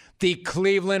be. The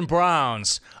Cleveland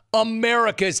Browns,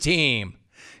 America's team.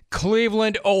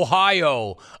 Cleveland,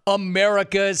 Ohio,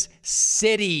 America's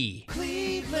city.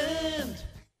 Cleveland.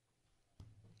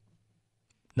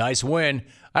 Nice win.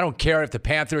 I don't care if the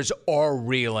Panthers are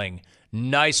reeling.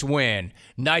 Nice win.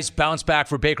 Nice bounce back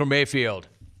for Baker Mayfield.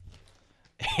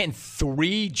 And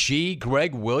 3G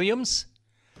Greg Williams?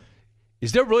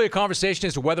 Is there really a conversation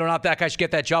as to whether or not that guy should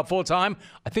get that job full time?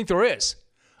 I think there is.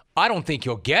 I don't think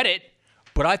he'll get it,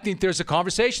 but I think there's a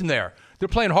conversation there. They're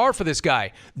playing hard for this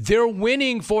guy. They're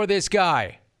winning for this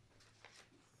guy.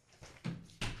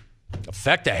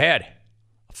 Affect the head.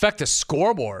 Affect the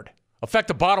scoreboard. Affect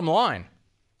the bottom line.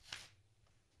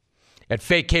 At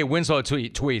Fake K Winslow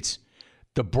tweets,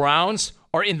 the Browns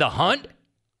are in the hunt?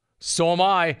 So am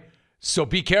I. So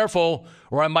be careful,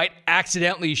 or I might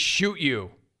accidentally shoot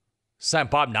you. Signed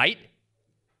Bob Knight?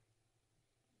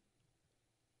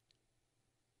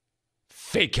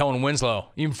 Fake Kellen Winslow,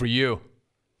 even for you.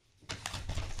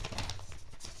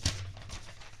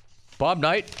 Bob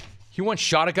Knight, he once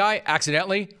shot a guy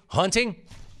accidentally hunting.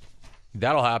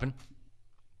 That'll happen.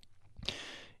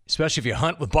 Especially if you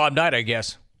hunt with Bob Knight, I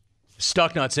guess.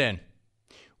 Stuck nuts in.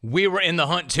 We were in the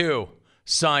hunt too.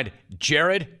 Signed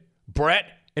Jared, Brett,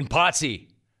 and Potsy.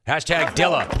 Hashtag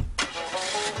Dilla.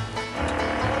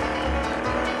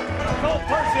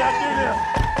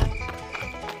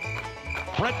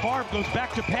 Brett Favre goes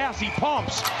back to pass. He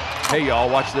pumps. Hey, y'all,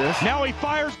 watch this. Now he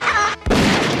fires.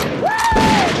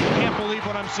 Can't believe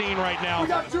what I'm seeing right now. We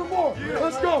got 2 more.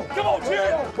 Let's go. Come on,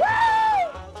 Jared.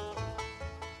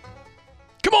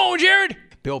 Come on, Jared.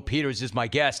 Bill Peters is my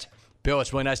guest. Bill,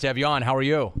 it's really nice to have you on. How are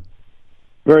you?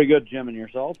 Very good, Jim, and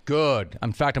yourself? Good.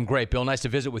 In fact, I'm great, Bill. Nice to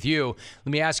visit with you.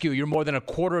 Let me ask you, you're more than a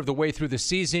quarter of the way through the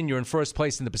season. You're in first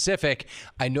place in the Pacific.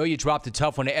 I know you dropped a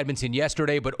tough one to Edmonton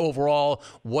yesterday, but overall,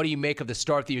 what do you make of the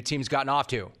start that your team's gotten off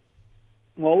to?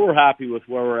 Well, we're happy with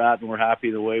where we're at, and we're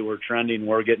happy the way we're trending.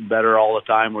 We're getting better all the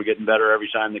time. We're getting better every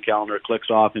time the calendar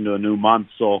clicks off into a new month.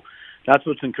 So that's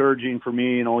what's encouraging for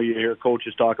me. You hear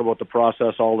coaches talk about the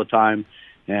process all the time.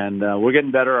 And we're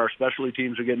getting better. Our specialty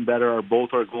teams are getting better. Both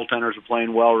our goaltenders are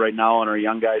playing well right now, and our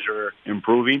young guys are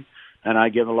improving. And I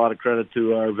give a lot of credit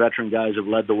to our veteran guys who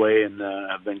have led the way and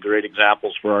have been great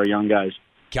examples for our young guys.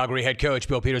 Calgary head coach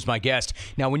Bill Peters, my guest.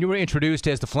 Now, when you were introduced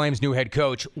as the Flames' new head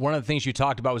coach, one of the things you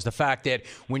talked about was the fact that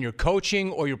when you're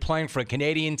coaching or you're playing for a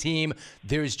Canadian team,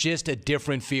 there's just a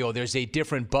different feel. There's a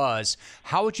different buzz.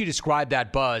 How would you describe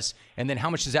that buzz, and then how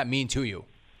much does that mean to you?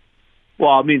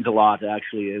 Well, it means a lot,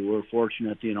 actually. We're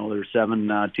fortunate, there's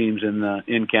 7 teams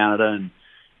in Canada, and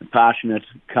a passionate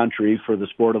country for the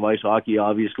sport of ice hockey,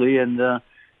 obviously. And,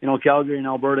 Calgary and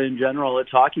Alberta in general,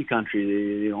 it's hockey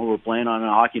country. We're playing on a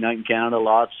hockey night in Canada,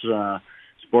 lots,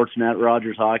 Sportsnet,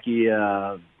 Rogers Hockey,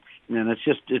 and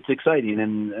it's exciting.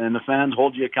 And the fans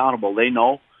hold you accountable. They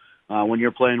know when you're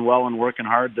playing well and working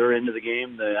hard, they're into the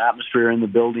game. The atmosphere in the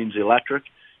building's electric.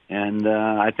 And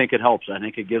I think it helps. I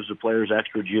think it gives the players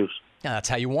extra juice. Yeah, that's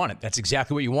how you want it. That's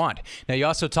exactly what you want. Now, you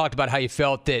also talked about how you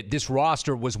felt that this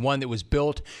roster was one that was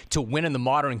built to win in the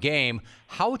modern game.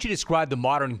 How would you describe the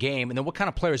modern game, and then what kind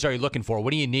of players are you looking for?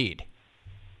 What do you need?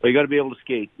 Well, you got to be able to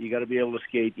skate.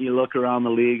 You look around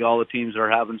the league, all the teams are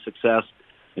having success.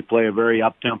 They play a very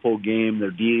up-tempo game.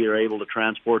 Their D are able to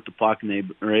transport the puck, and they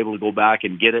are able to go back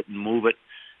and get it and move it.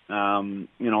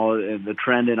 The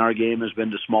trend in our game has been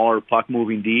to smaller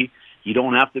puck-moving D. You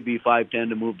don't have to be 5'10"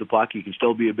 to move the puck. You can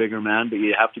still be a bigger man, but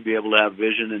you have to be able to have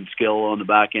vision and skill on the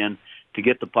back end to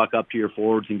get the puck up to your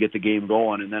forwards and get the game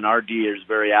going. And then our D is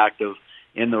very active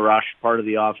in the rush, part of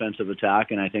the offensive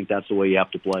attack, and I think that's the way you have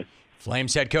to play.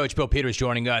 Flames head coach Bill Peters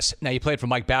joining us. Now, you played for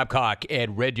Mike Babcock at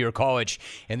Red Deer College,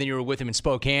 and then you were with him in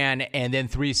Spokane, and then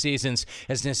 3 seasons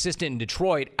as an assistant in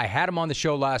Detroit. I had him on the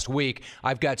show last week.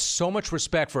 I've got so much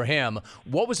respect for him.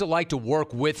 What was it like to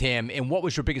work with him, and what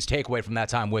was your biggest takeaway from that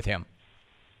time with him?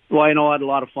 Well, I had a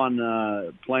lot of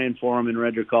fun playing for him in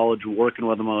Red Deer College, working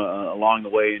with him along the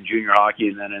way in junior hockey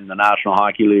and then in the National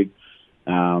Hockey League.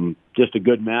 Just a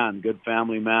good man, good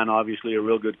family man, obviously a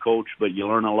real good coach, but you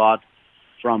learn a lot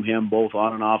from him both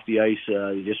on and off the ice.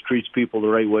 He just treats people the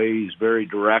right way. He's very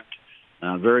direct,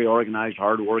 very organized,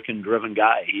 hard-working, driven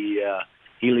guy.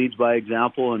 He leads by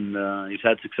example, and he's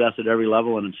had success at every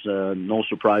level, and it's no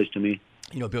surprise to me.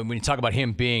 Bill, when you talk about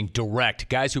him being direct,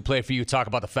 guys who play for you talk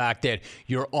about the fact that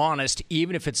you're honest,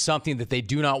 even if it's something that they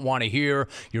do not want to hear.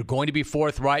 You're going to be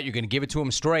forthright. You're going to give it to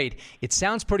them straight. It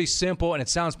sounds pretty simple, and it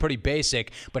sounds pretty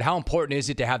basic, but how important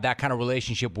is it to have that kind of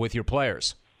relationship with your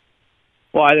players?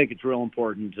 Well, I think it's real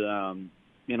important.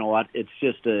 You know what? It's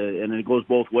just, and it goes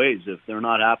both ways. If they're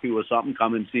not happy with something,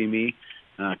 come and see me.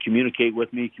 Communicate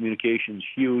with me. Communication's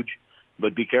huge,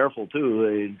 but be careful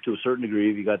too. To a certain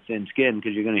degree, if you got thin skin,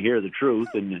 because you're going to hear the truth,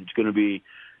 and it's going to be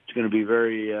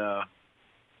very,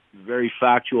 very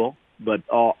factual. But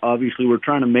obviously, we're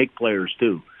trying to make players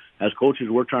too. As coaches,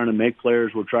 we're trying to make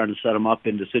players. We're trying to set them up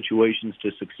into situations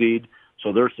to succeed,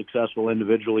 so they're successful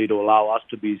individually to allow us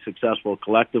to be successful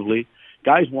collectively.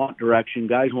 Guys want direction.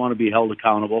 Guys want to be held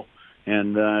accountable,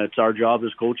 and it's our job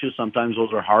as coaches. Sometimes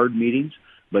those are hard meetings,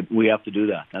 but we have to do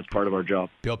that. That's part of our job.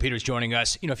 Bill Peters joining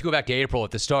us. If you go back to April at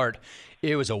the start,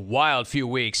 it was a wild few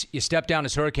weeks. You stepped down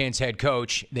as Hurricanes head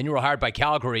coach. Then you were hired by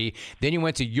Calgary. Then you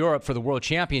went to Europe for the World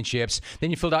Championships. Then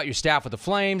you filled out your staff with the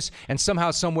Flames, and somehow,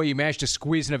 some way, you managed to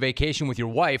squeeze in a vacation with your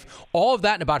wife. All of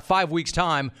that in about 5 weeks'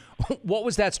 time. What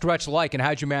was that stretch like, and how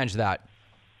did you manage that?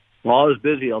 Well, I was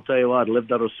busy. I'll tell you what. I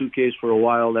lived out of a suitcase for a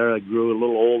while there. I grew a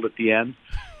little old at the end,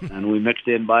 and we mixed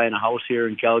in buying a house here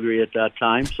in Calgary at that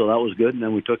time, so that was good. And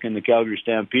then we took in the Calgary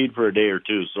Stampede for a day or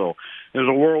two. So it was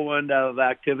a whirlwind of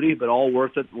activity, but all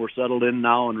worth it. We're settled in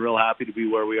now and real happy to be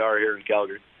where we are here in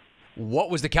Calgary.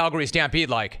 What was the Calgary Stampede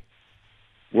like?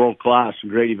 World class, a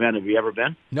great event. Have you ever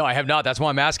been? No, I have not. That's why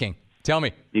I'm asking. Tell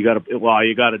me. You got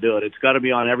to do it. It's got to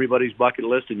be on everybody's bucket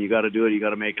list, and you got to do it. You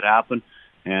got to make it happen.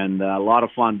 And a lot of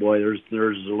fun, boy. There's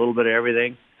a little bit of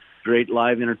everything. Great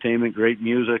live entertainment, great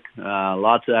music,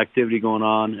 lots of activity going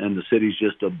on, and the city's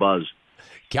just abuzz.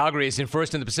 Calgary is in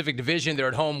first in the Pacific Division. They're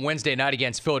at home Wednesday night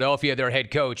against Philadelphia. Their head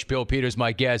coach, Bill Peters,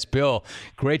 my guest. Bill,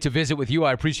 great to visit with you.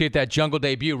 I appreciate that jungle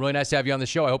debut. Really nice to have you on the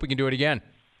show. I hope we can do it again.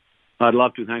 I'd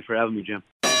love to. Thanks for having me, Jim.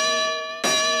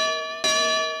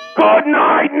 Good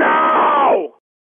night now!